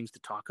out and things to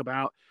talk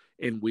about.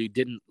 And we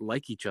didn't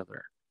like each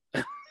other.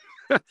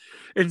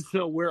 And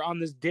so we're on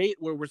this date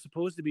where we're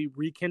supposed to be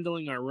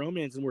rekindling our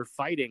romance and we're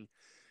fighting.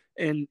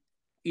 And,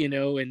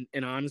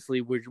 and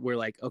honestly, we're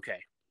like, okay,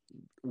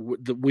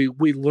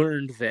 we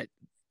learned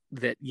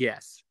that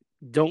yes,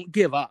 don't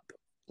give up.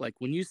 Like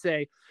when you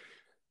say,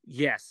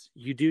 yes,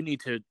 you do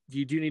need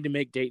to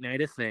make date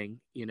night a thing.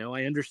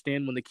 I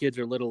understand when the kids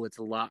are little, it's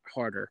a lot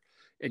harder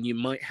and you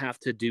might have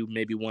to do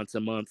maybe once a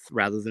month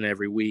rather than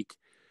every week,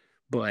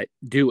 but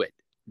do it.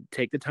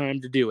 Take the time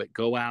to do it.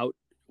 Go out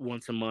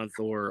once a month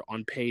or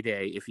on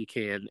payday if you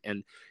can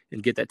and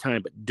get that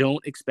time, but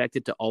don't expect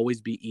it to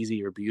always be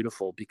easy or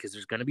beautiful because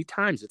there's going to be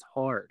times it's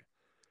hard.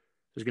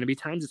 There's going to be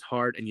times it's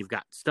hard and you've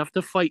got stuff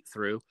to fight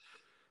through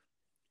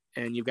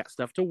and you've got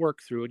stuff to work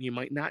through and you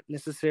might not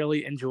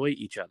necessarily enjoy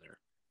each other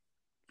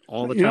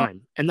all the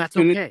time. And that's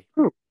okay.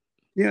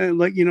 Yeah.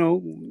 Like,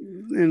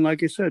 and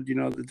like I said,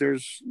 that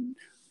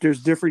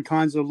there's different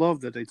kinds of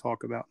love that they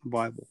talk about in the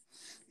Bible,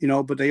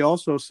 but they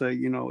also say,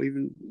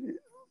 even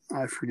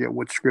I forget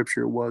what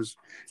scripture it was,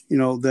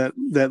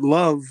 that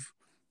love,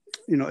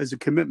 is a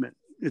commitment.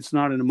 It's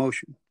not an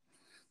emotion.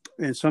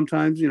 And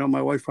sometimes,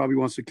 my wife probably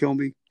wants to kill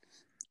me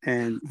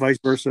and vice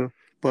versa,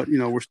 but,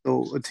 we're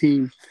still a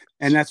team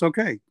and that's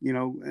okay,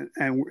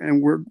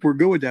 and we're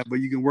good with that, but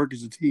you can work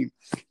as a team.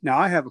 Now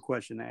I have a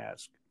question to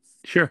ask.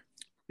 Sure.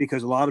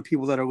 Because a lot of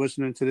people that are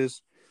listening to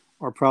this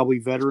are probably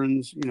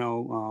veterans,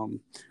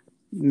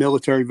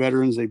 military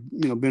veterans. They've,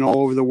 been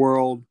all over the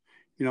world.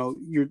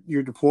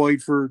 You're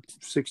deployed for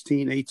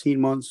 16,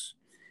 18 months.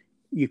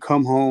 You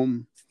come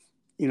home,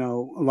 a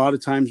lot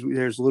of times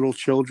there's little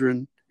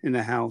children in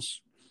the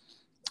house.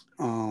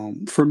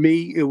 For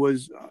me, it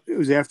was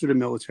after the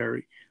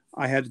military.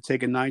 I had to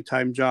take a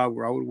nighttime job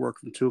where I would work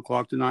from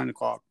 2:00 to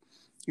 9:00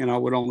 and I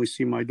would only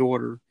see my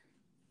daughter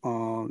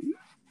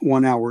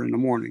 1 hour in the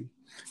morning.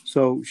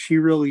 So she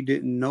really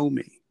didn't know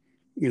me.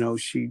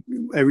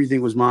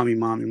 Everything was mommy,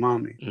 mommy,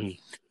 mommy. Mm.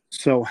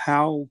 So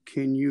how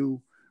can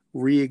you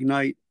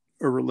reignite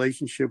a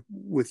relationship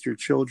with your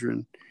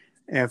children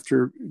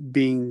after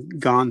being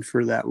gone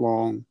for that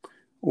long?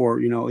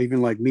 Or,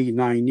 even like me,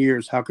 9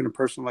 years, how can a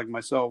person like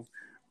myself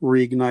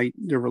reignite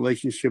the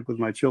relationship with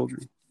my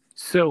children?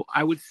 So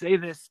I would say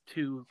this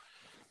to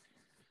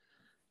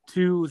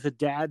the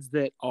dads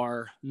that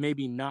are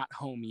maybe not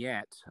home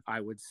yet.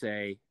 I would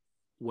say,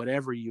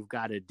 whatever you've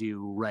got to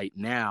do right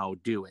now,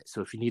 do it.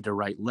 So if you need to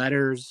write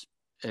letters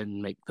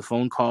and make the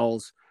phone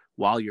calls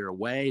while you're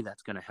away,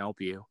 that's going to help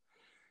you.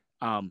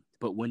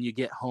 But when you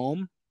get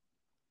home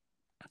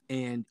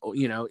and,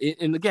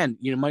 and again,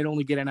 you might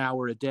only get an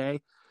hour a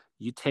day.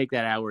 You take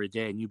that hour a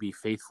day and you be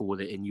faithful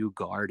with it and you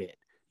guard it.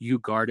 You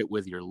guard it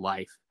with your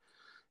life.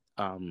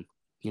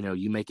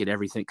 You make it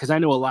everything. Because I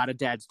know a lot of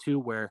dads too,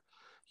 where,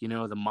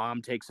 the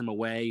mom takes them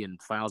away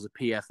and files a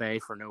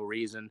PFA for no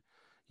reason,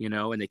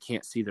 and they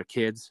can't see their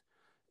kids,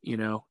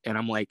 and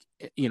I'm like,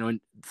 and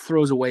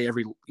throws away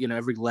every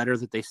letter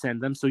that they send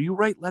them. So you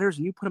write letters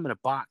and you put them in a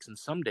box and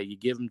someday you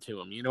give them to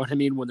them. You know what I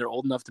mean? When they're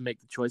old enough to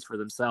make the choice for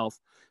themselves,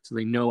 so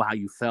they know how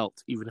you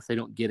felt, even if they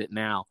don't get it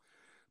now.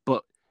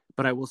 But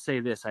I will say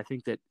this, I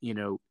think that,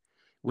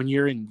 when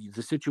you're in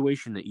the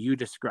situation that you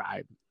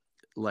describe,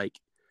 like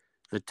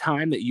the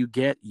time that you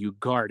get, you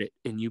guard it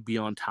and you be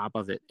on top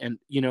of it. And,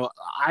 you know,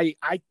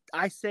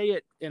 I say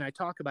it and I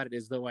talk about it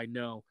as though I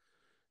know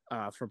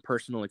from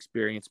personal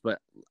experience, but,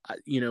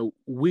 you know,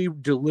 we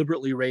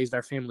deliberately raised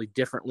our family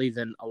differently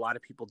than a lot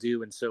of people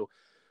do. And so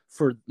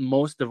for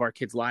most of our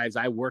kids' lives,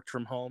 I worked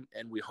from home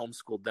and we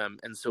homeschooled them.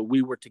 And so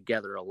we were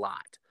together a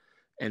lot.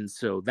 And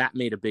so that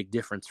made a big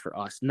difference for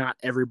us. Not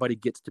everybody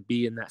gets to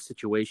be in that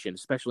situation,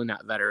 especially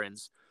not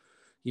veterans,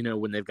 you know,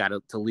 when they've got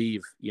to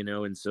leave, you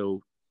know. And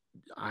so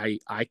I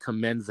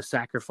commend the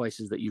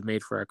sacrifices that you've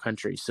made for our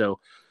country. So,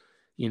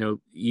 you know,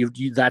 you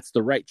that's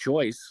the right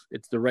choice.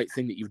 It's the right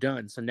thing that you've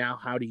done. So now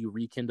how do you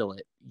rekindle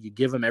it? You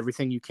give them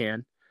everything you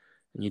can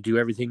and you do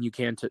everything you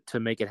can to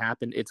make it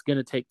happen. It's going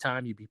to take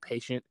time. You be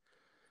patient.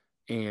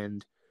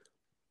 And,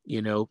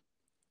 you know,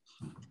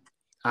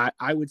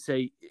 I would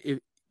say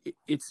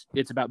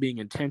it's about being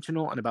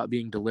intentional and about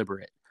being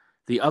deliberate.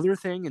 The other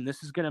thing, and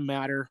this is going to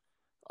matter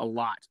a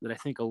lot, that I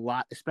think a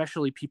lot,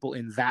 especially people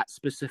in that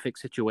specific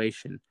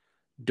situation,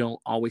 don't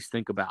always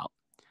think about.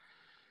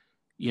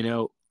 You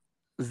know,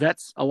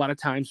 vets a lot of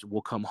times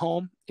will come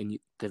home and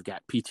they've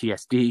got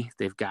PTSD,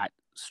 they've got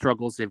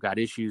struggles, they've got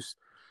issues,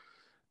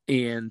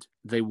 and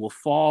they will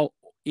fall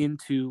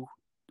into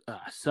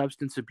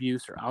substance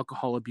abuse or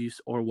alcohol abuse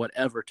or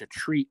whatever to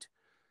treat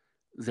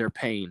their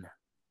pain,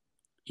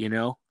 you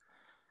know?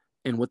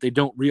 And what they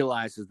don't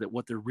realize is that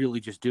what they're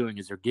really just doing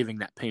is they're giving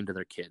that pain to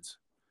their kids.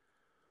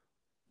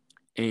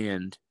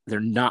 And they're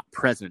not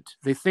present.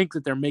 They think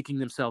that they're making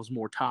themselves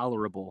more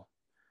tolerable,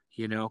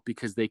 you know,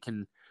 because they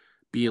can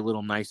be a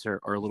little nicer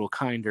or a little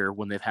kinder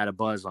when they've had a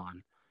buzz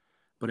on.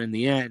 But in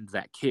the end,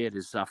 that kid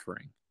is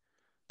suffering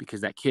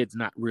because that kid's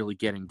not really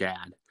getting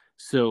dad.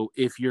 So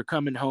if you're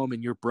coming home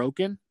and you're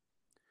broken,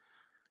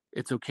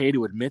 it's okay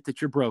to admit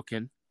that you're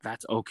broken.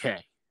 That's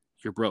okay.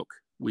 You're broke.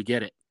 We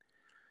get it.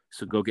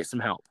 So go get some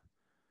help.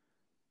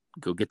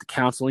 Go get the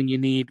counseling you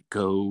need.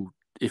 Go,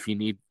 if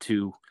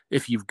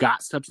you've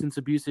got substance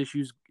abuse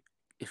issues,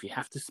 if you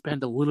have to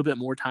spend a little bit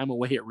more time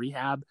away at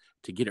rehab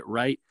to get it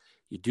right,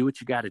 you do what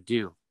you got to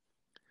do.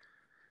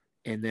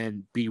 And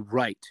then be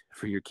right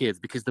for your kids,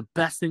 because the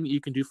best thing that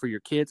you can do for your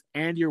kids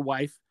and your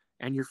wife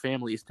and your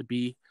family is to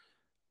be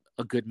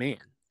a good man,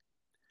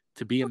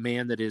 to be a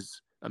man that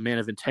is a man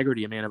of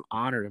integrity, a man of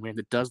honor, a man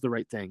that does the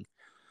right thing,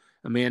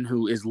 a man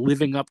who is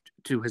living up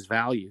to his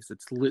values,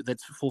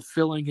 that's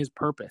fulfilling his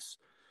purpose.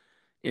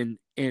 And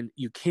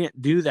you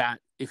can't do that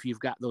if you've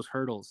got those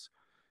hurdles.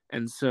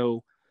 And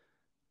so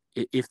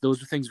if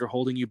those things are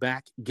holding you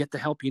back, get the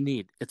help you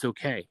need. It's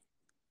okay.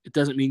 It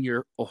doesn't mean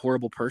you're a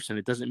horrible person.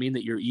 It doesn't mean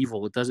that you're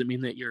evil. It doesn't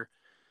mean that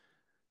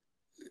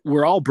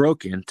we're all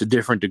broken to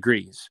different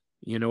degrees.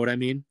 You know what I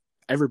mean?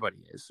 Everybody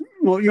is.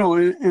 Well, you know,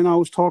 and I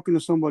was talking to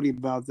somebody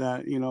about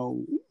that, you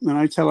know, and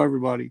I tell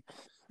everybody,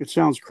 it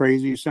sounds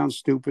crazy, it sounds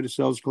stupid, it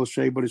sounds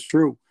cliche, but it's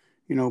true.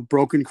 You know,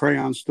 broken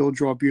crayons still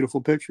draw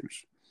beautiful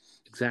pictures.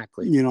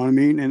 Exactly. You know what I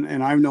mean?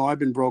 And I know I've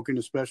been broken,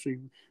 especially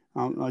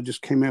I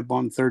just came up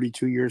on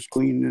 32 years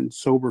clean and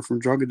sober from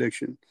drug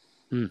addiction.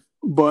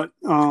 But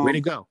way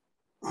to go.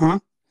 Huh?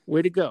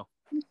 Way to go.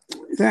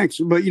 Thanks.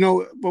 But, you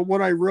know, but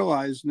what I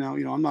realize now,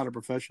 you know, I'm not a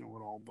professional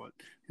at all, but,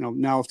 you know,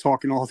 now of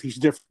talking to all these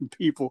different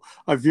people,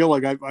 I feel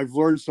like I've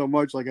learned so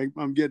much, like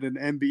I'm getting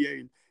an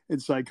MBA in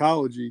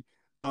psychology,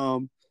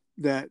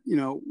 that, you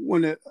know,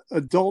 when an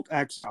adult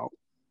acts out,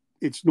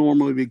 it's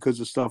normally because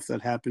of stuff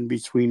that happened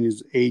between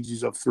his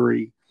ages of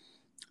 3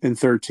 and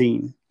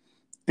 13.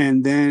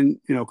 And then,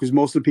 you know, because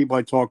most of the people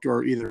I talk to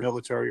are either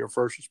military or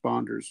first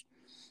responders,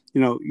 you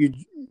know,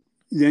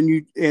 then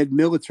you add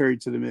military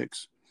to the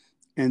mix,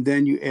 and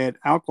then you add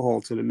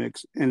alcohol to the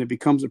mix, and it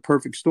becomes a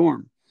perfect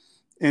storm.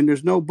 And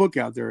there's no book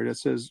out there that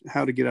says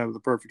how to get out of the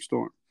perfect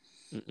storm.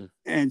 Mm-mm.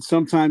 And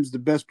sometimes the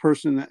best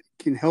person that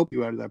can help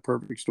you out of that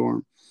perfect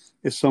storm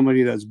is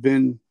somebody that's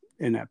been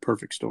in that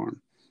perfect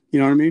storm. You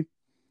know what I mean?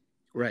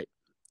 Right.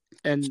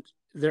 And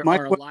there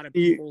are a lot of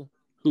people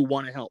who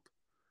want to help.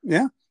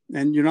 Yeah.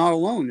 And you're not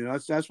alone. You know,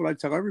 that's what I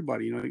tell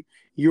everybody. You know,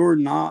 you're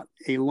not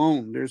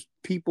alone. There's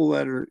people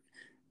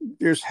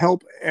there's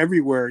help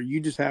everywhere. You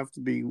just have to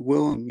be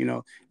willing. You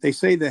know, they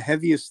say the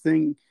heaviest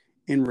thing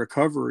in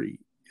recovery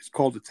is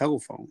called the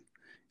telephone.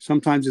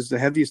 Sometimes it's the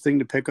heaviest thing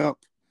to pick up,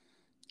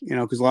 you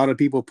know, because a lot of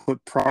people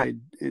put pride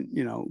in,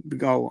 you know,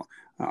 go,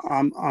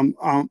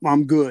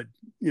 I'm good.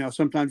 You know,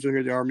 sometimes you'll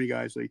hear the Army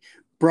guys say,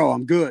 bro,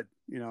 I'm good.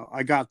 You know,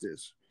 I got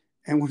this.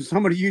 And when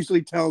somebody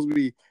usually tells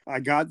me I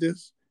got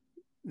this,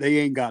 they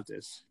ain't got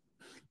this.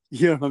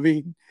 You know what I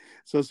mean?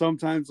 So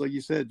sometimes, like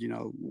you said, you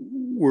know,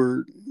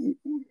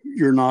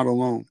 you're not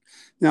alone.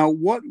 Now,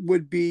 what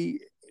would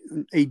be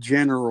a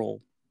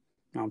general?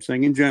 Now, I'm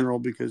saying in general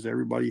because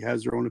everybody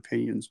has their own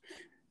opinions,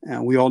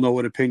 and we all know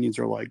what opinions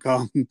are like.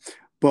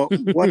 But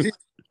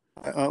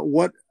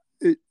what,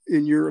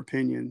 in your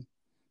opinion,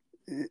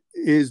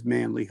 is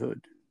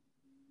manlyhood?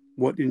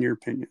 What, in your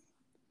opinion,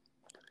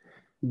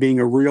 being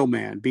a real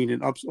man,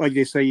 being like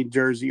they say in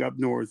Jersey up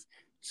north,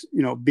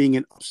 you know, being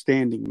an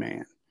upstanding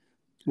man?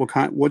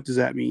 What does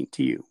that mean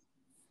to you?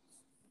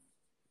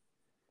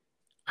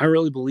 I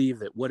really believe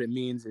that what it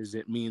means is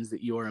it means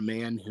that you're a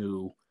man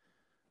who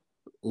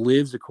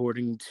lives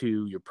according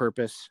to your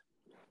purpose,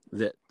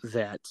 that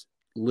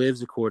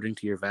lives according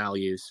to your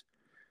values,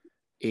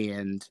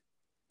 and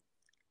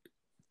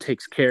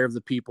takes care of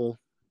the people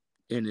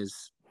in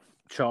his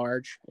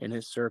charge, in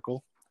his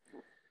circle.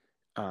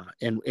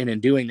 And in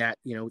doing that,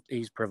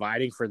 he's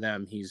providing for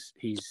them. He's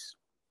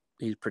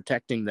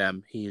protecting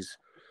them. He's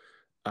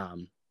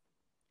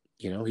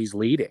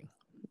leading.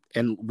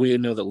 And we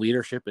know that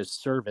leadership is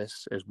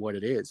service, is what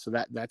it is. So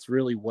that's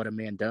really what a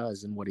man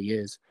does and what he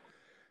is.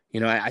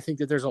 I think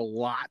that there's a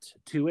lot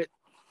to it.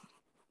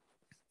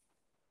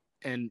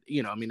 And,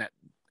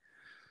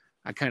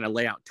 I kind of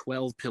lay out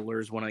 12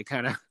 pillars when I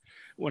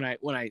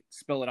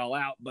spell it all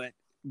out.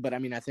 But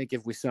I think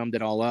if we summed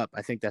it all up,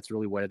 I think that's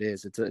really what it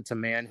is. It's a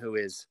man who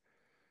is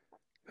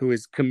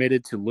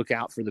committed to look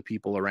out for the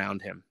people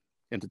around him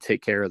and to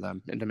take care of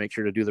them and to make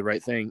sure to do the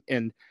right thing.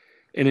 And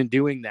in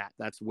doing that,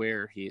 that's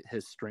where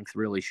his strength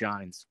really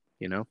shines,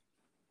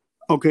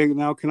 Okay.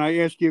 Now, can I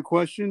ask you a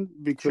question?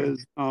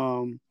 Because,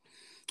 Sure.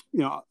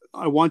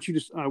 I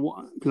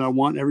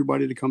want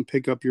everybody to come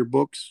pick up your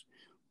books,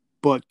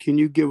 but can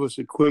you give us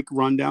a quick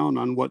rundown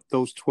on what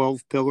those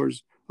 12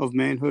 pillars of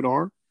manhood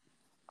are?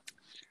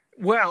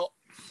 Well,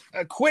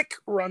 a quick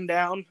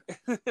rundown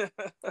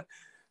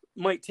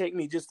might take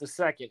me just a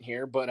second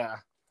here, but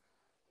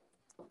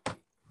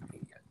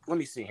let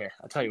me see here.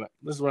 I'll tell you what,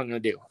 this is what I'm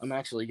going to do. I'm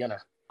actually going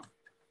to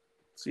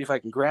see if I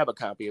can grab a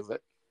copy of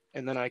it,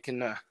 and then I can...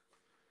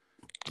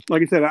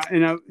 Like I said,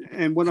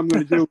 and what I'm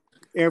going to do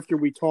after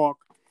we talk,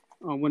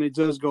 when it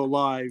does go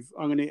live,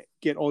 I'm going to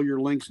get all your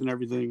links and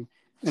everything,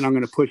 and I'm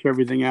going to push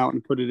everything out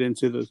and put it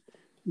into the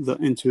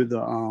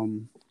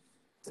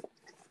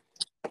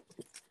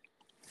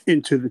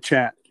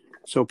chat,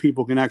 so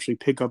people can actually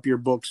pick up your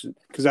books,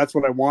 because that's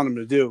what I want them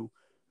to do.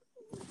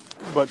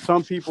 But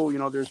some people,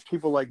 there's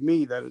people like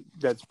me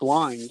that's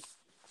blind,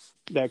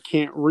 that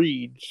can't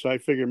read. So I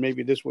figured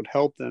maybe this would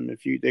help them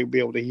if they'd be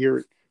able to hear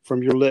it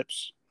from your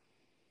lips.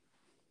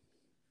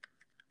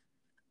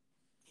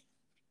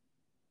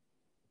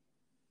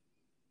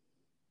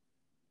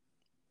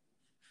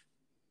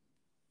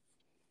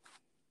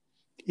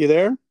 You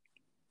there?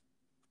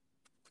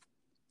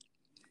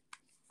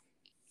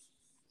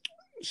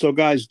 So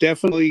guys,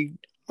 definitely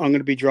I'm going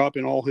to be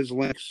dropping all his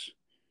links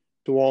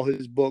to all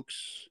his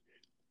books.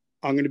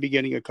 I'm going to be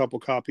getting a couple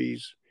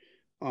copies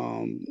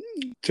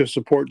to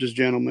support this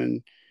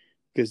gentleman,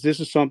 because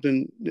this is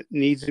something that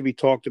needs to be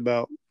talked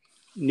about,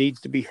 needs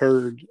to be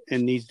heard,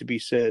 and needs to be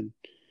said,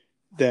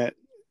 that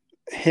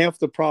half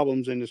the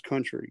problems in this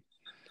country.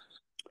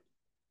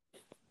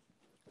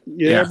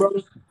 Yeah,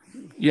 brother?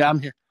 Yeah, I'm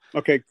here.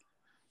 Okay.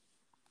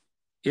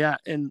 Yeah,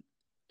 and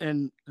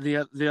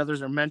the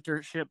others are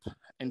mentorship,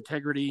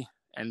 integrity,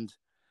 and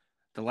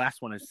the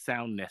last one is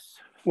soundness.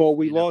 Well,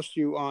 we lost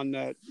you on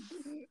that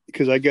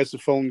because I guess the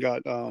phone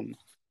got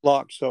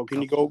locked. So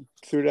can you go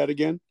through that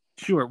again?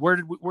 Sure.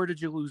 Where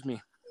did you lose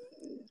me?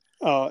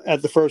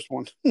 At the first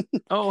one.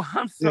 Oh,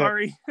 I'm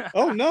sorry. Yeah.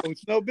 Oh no,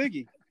 it's no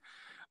biggie.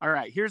 All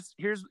right. Here's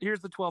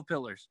the 12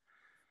 pillars.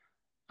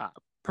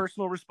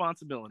 Personal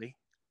responsibility.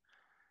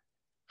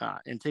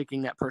 And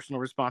taking that personal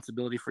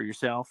responsibility for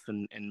yourself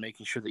and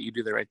making sure that you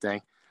do the right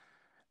thing.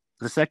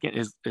 The second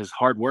is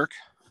hard work.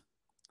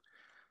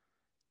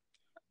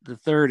 The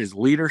third is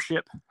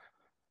leadership.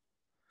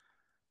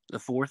 The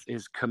fourth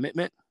is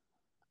commitment.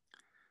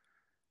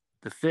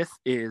 The fifth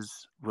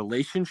is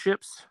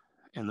relationships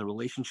and the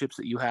relationships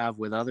that you have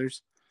with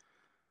others.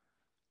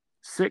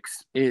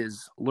 6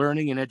 is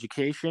learning and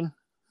education.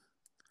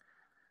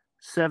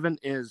 7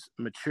 is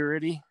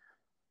maturity.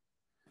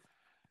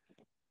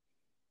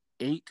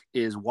 8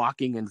 is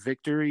walking in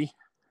victory.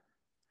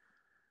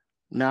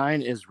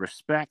 9 is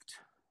respect.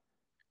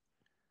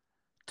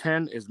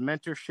 10 is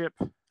mentorship.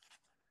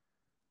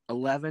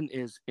 11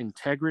 is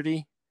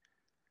integrity.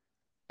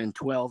 And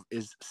 12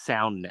 is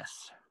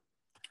soundness.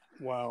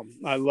 Wow.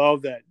 I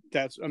love that.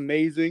 That's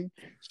amazing.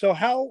 So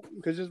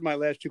because this is my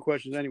last 2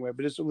 questions anyway,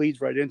 but this leads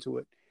right into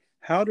it.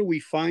 How do we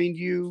find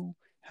you?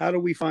 How do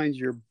we find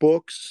your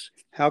books?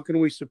 How can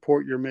we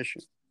support your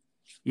mission?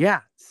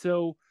 Yeah.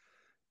 So,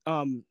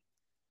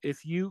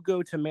 if you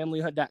go to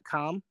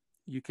manlyhood.com,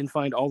 you can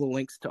find all the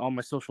links to all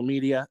my social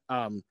media.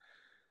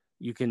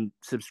 You can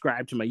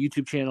subscribe to my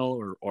YouTube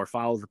channel or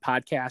follow the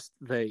podcast.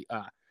 The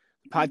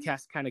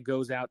podcast kind of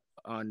goes out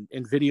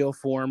in video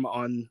form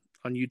on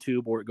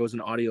YouTube, or it goes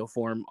in audio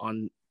form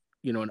on,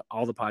 in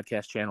all the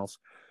podcast channels.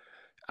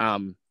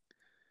 And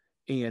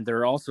there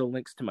are also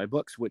links to my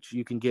books, which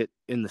you can get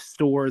in the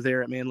store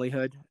there at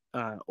Manlyhood.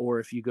 Or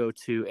if you go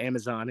to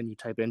Amazon and you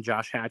type in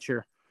Josh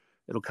Hatcher,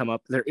 it'll come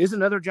up. There is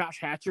another Josh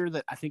Hatcher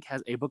that I think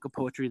has a book of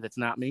poetry that's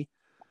not me,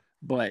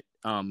 but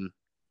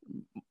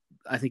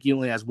I think he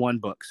only has one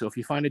book. So if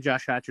you find a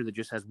Josh Hatcher that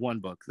just has one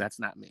book, that's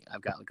not me.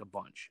 I've got like a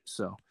bunch.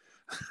 So.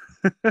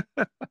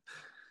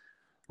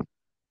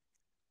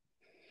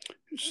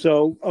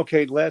 So,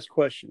 okay, last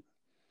question.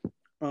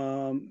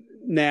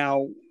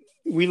 Now,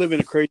 we live in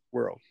a crazy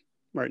world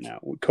right now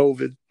with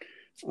COVID.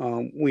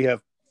 We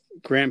have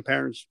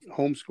grandparents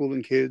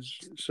homeschooling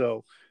kids,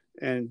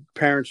 and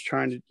parents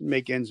trying to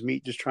make ends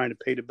meet, just trying to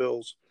pay the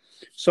bills.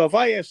 So if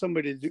I ask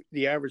somebody to do,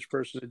 the average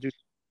person to do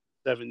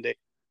 7 days,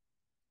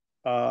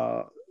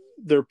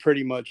 they're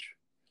pretty much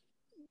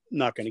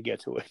not going to get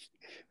to it,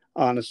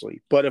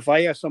 honestly. But if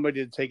I ask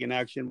somebody to take an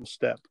actionable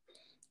step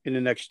in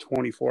the next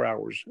 24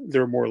 hours,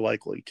 they're more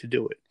likely to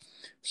do it.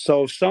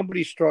 So if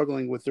somebody's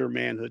struggling with their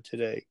manhood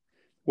today,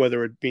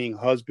 whether it being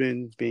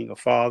husband, being a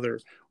father,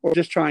 or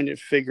just trying to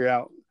figure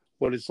out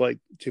what it's like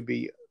to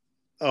be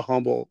a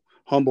humble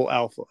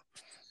alpha,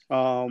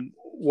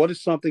 what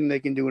is something they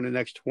can do in the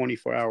next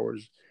 24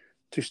 hours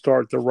to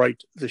start to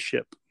right the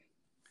ship?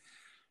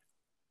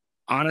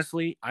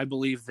 Honestly, I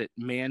believe that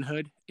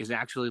manhood is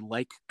actually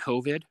like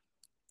COVID,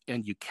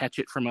 and you catch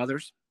it from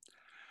others.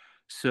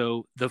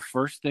 So the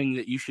first thing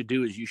that you should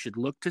do is you should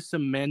look to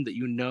some men that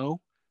you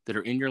know that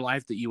are in your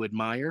life that you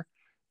admire,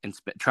 and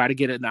try to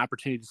get an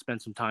opportunity to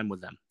spend some time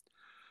with them.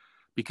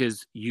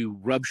 Because you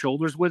rub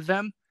shoulders with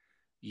them,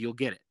 you'll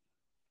get it.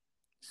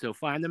 So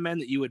find the men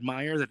that you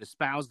admire, that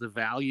espouse the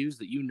values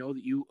that you know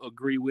that you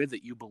agree with,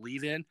 that you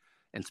believe in,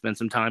 and spend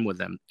some time with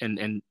them.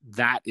 And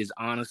that is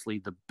honestly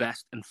the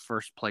best and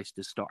first place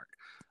to start.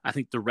 I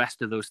think the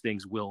rest of those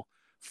things will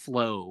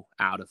flow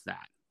out of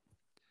that.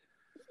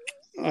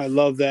 I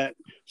love that.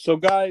 So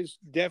guys,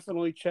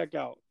 definitely check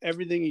out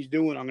everything he's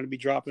doing. I'm going to be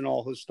dropping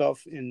all his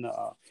stuff in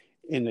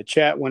the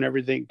chat when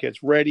everything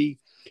gets ready.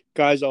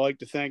 Guys, I'd like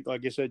to thank,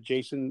 like I said,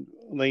 Jason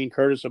Lane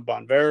Curtis of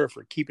Bonvera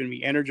for keeping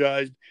me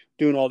energized,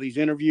 doing all these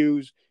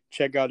interviews.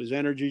 Check out his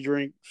energy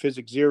drink,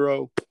 Physics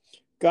Zero.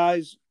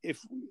 Guys,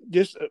 if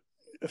this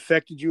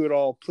affected you at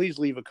all, please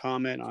leave a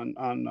comment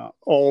on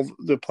all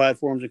the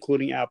platforms,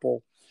 including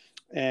Apple.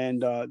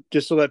 And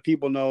just so that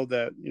people know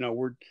that,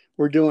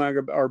 we're doing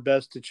our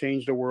best to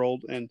change the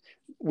world, and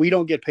we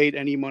don't get paid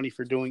any money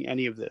for doing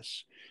any of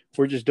this.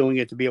 We're just doing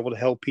it to be able to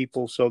help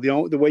people. So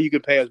the way you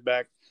could pay us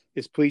back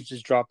is please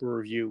just drop a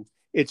review.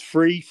 It's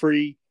free.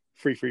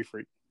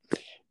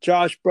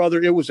 Josh,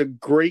 brother, it was a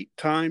great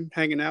time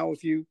hanging out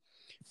with you.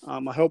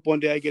 I hope one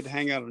day I get to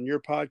hang out on your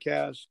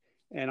podcast,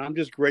 and I'm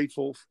just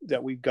grateful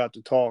that we've got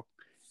to talk.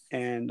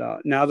 And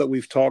now that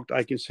we've talked,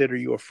 I consider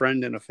you a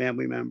friend and a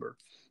family member.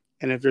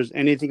 And if there's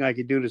anything I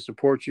could do to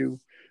support you,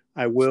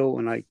 I will.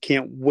 And I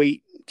can't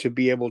wait to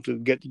be able to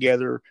get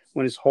together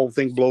when this whole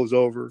thing blows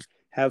over,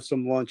 have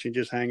some lunch, and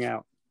just hang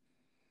out.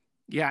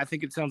 Yeah, I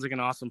think it sounds like an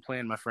awesome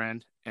plan, my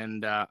friend.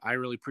 And I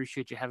really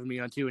appreciate you having me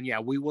on too. And yeah,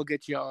 we will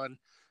get you on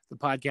the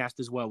podcast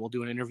as well. We'll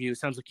do an interview. It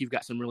sounds like you've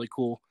got some really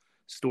cool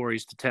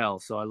stories to tell.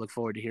 So I look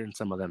forward to hearing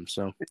some of them.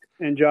 So,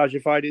 and Josh,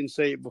 if I didn't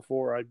say it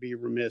before, I'd be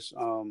remiss.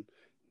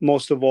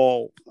 Most of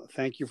all,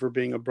 thank you for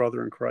being a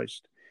brother in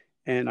Christ.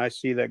 And I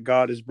see that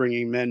God is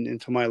bringing men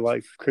into my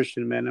life,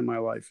 Christian men in my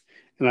life.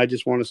 And I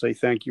just want to say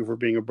thank you for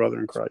being a brother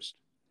in Christ.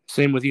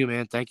 Same with you,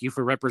 man. Thank you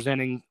for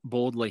representing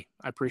boldly.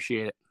 I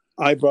appreciate it.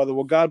 All right, brother.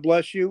 Well, God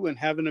bless you and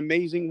have an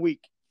amazing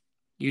week.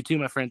 You too,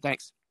 my friend.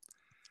 Thanks.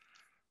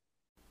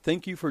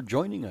 Thank you for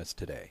joining us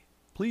today.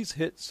 Please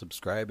hit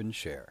subscribe and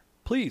share.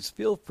 Please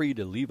feel free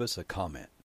to leave us a comment.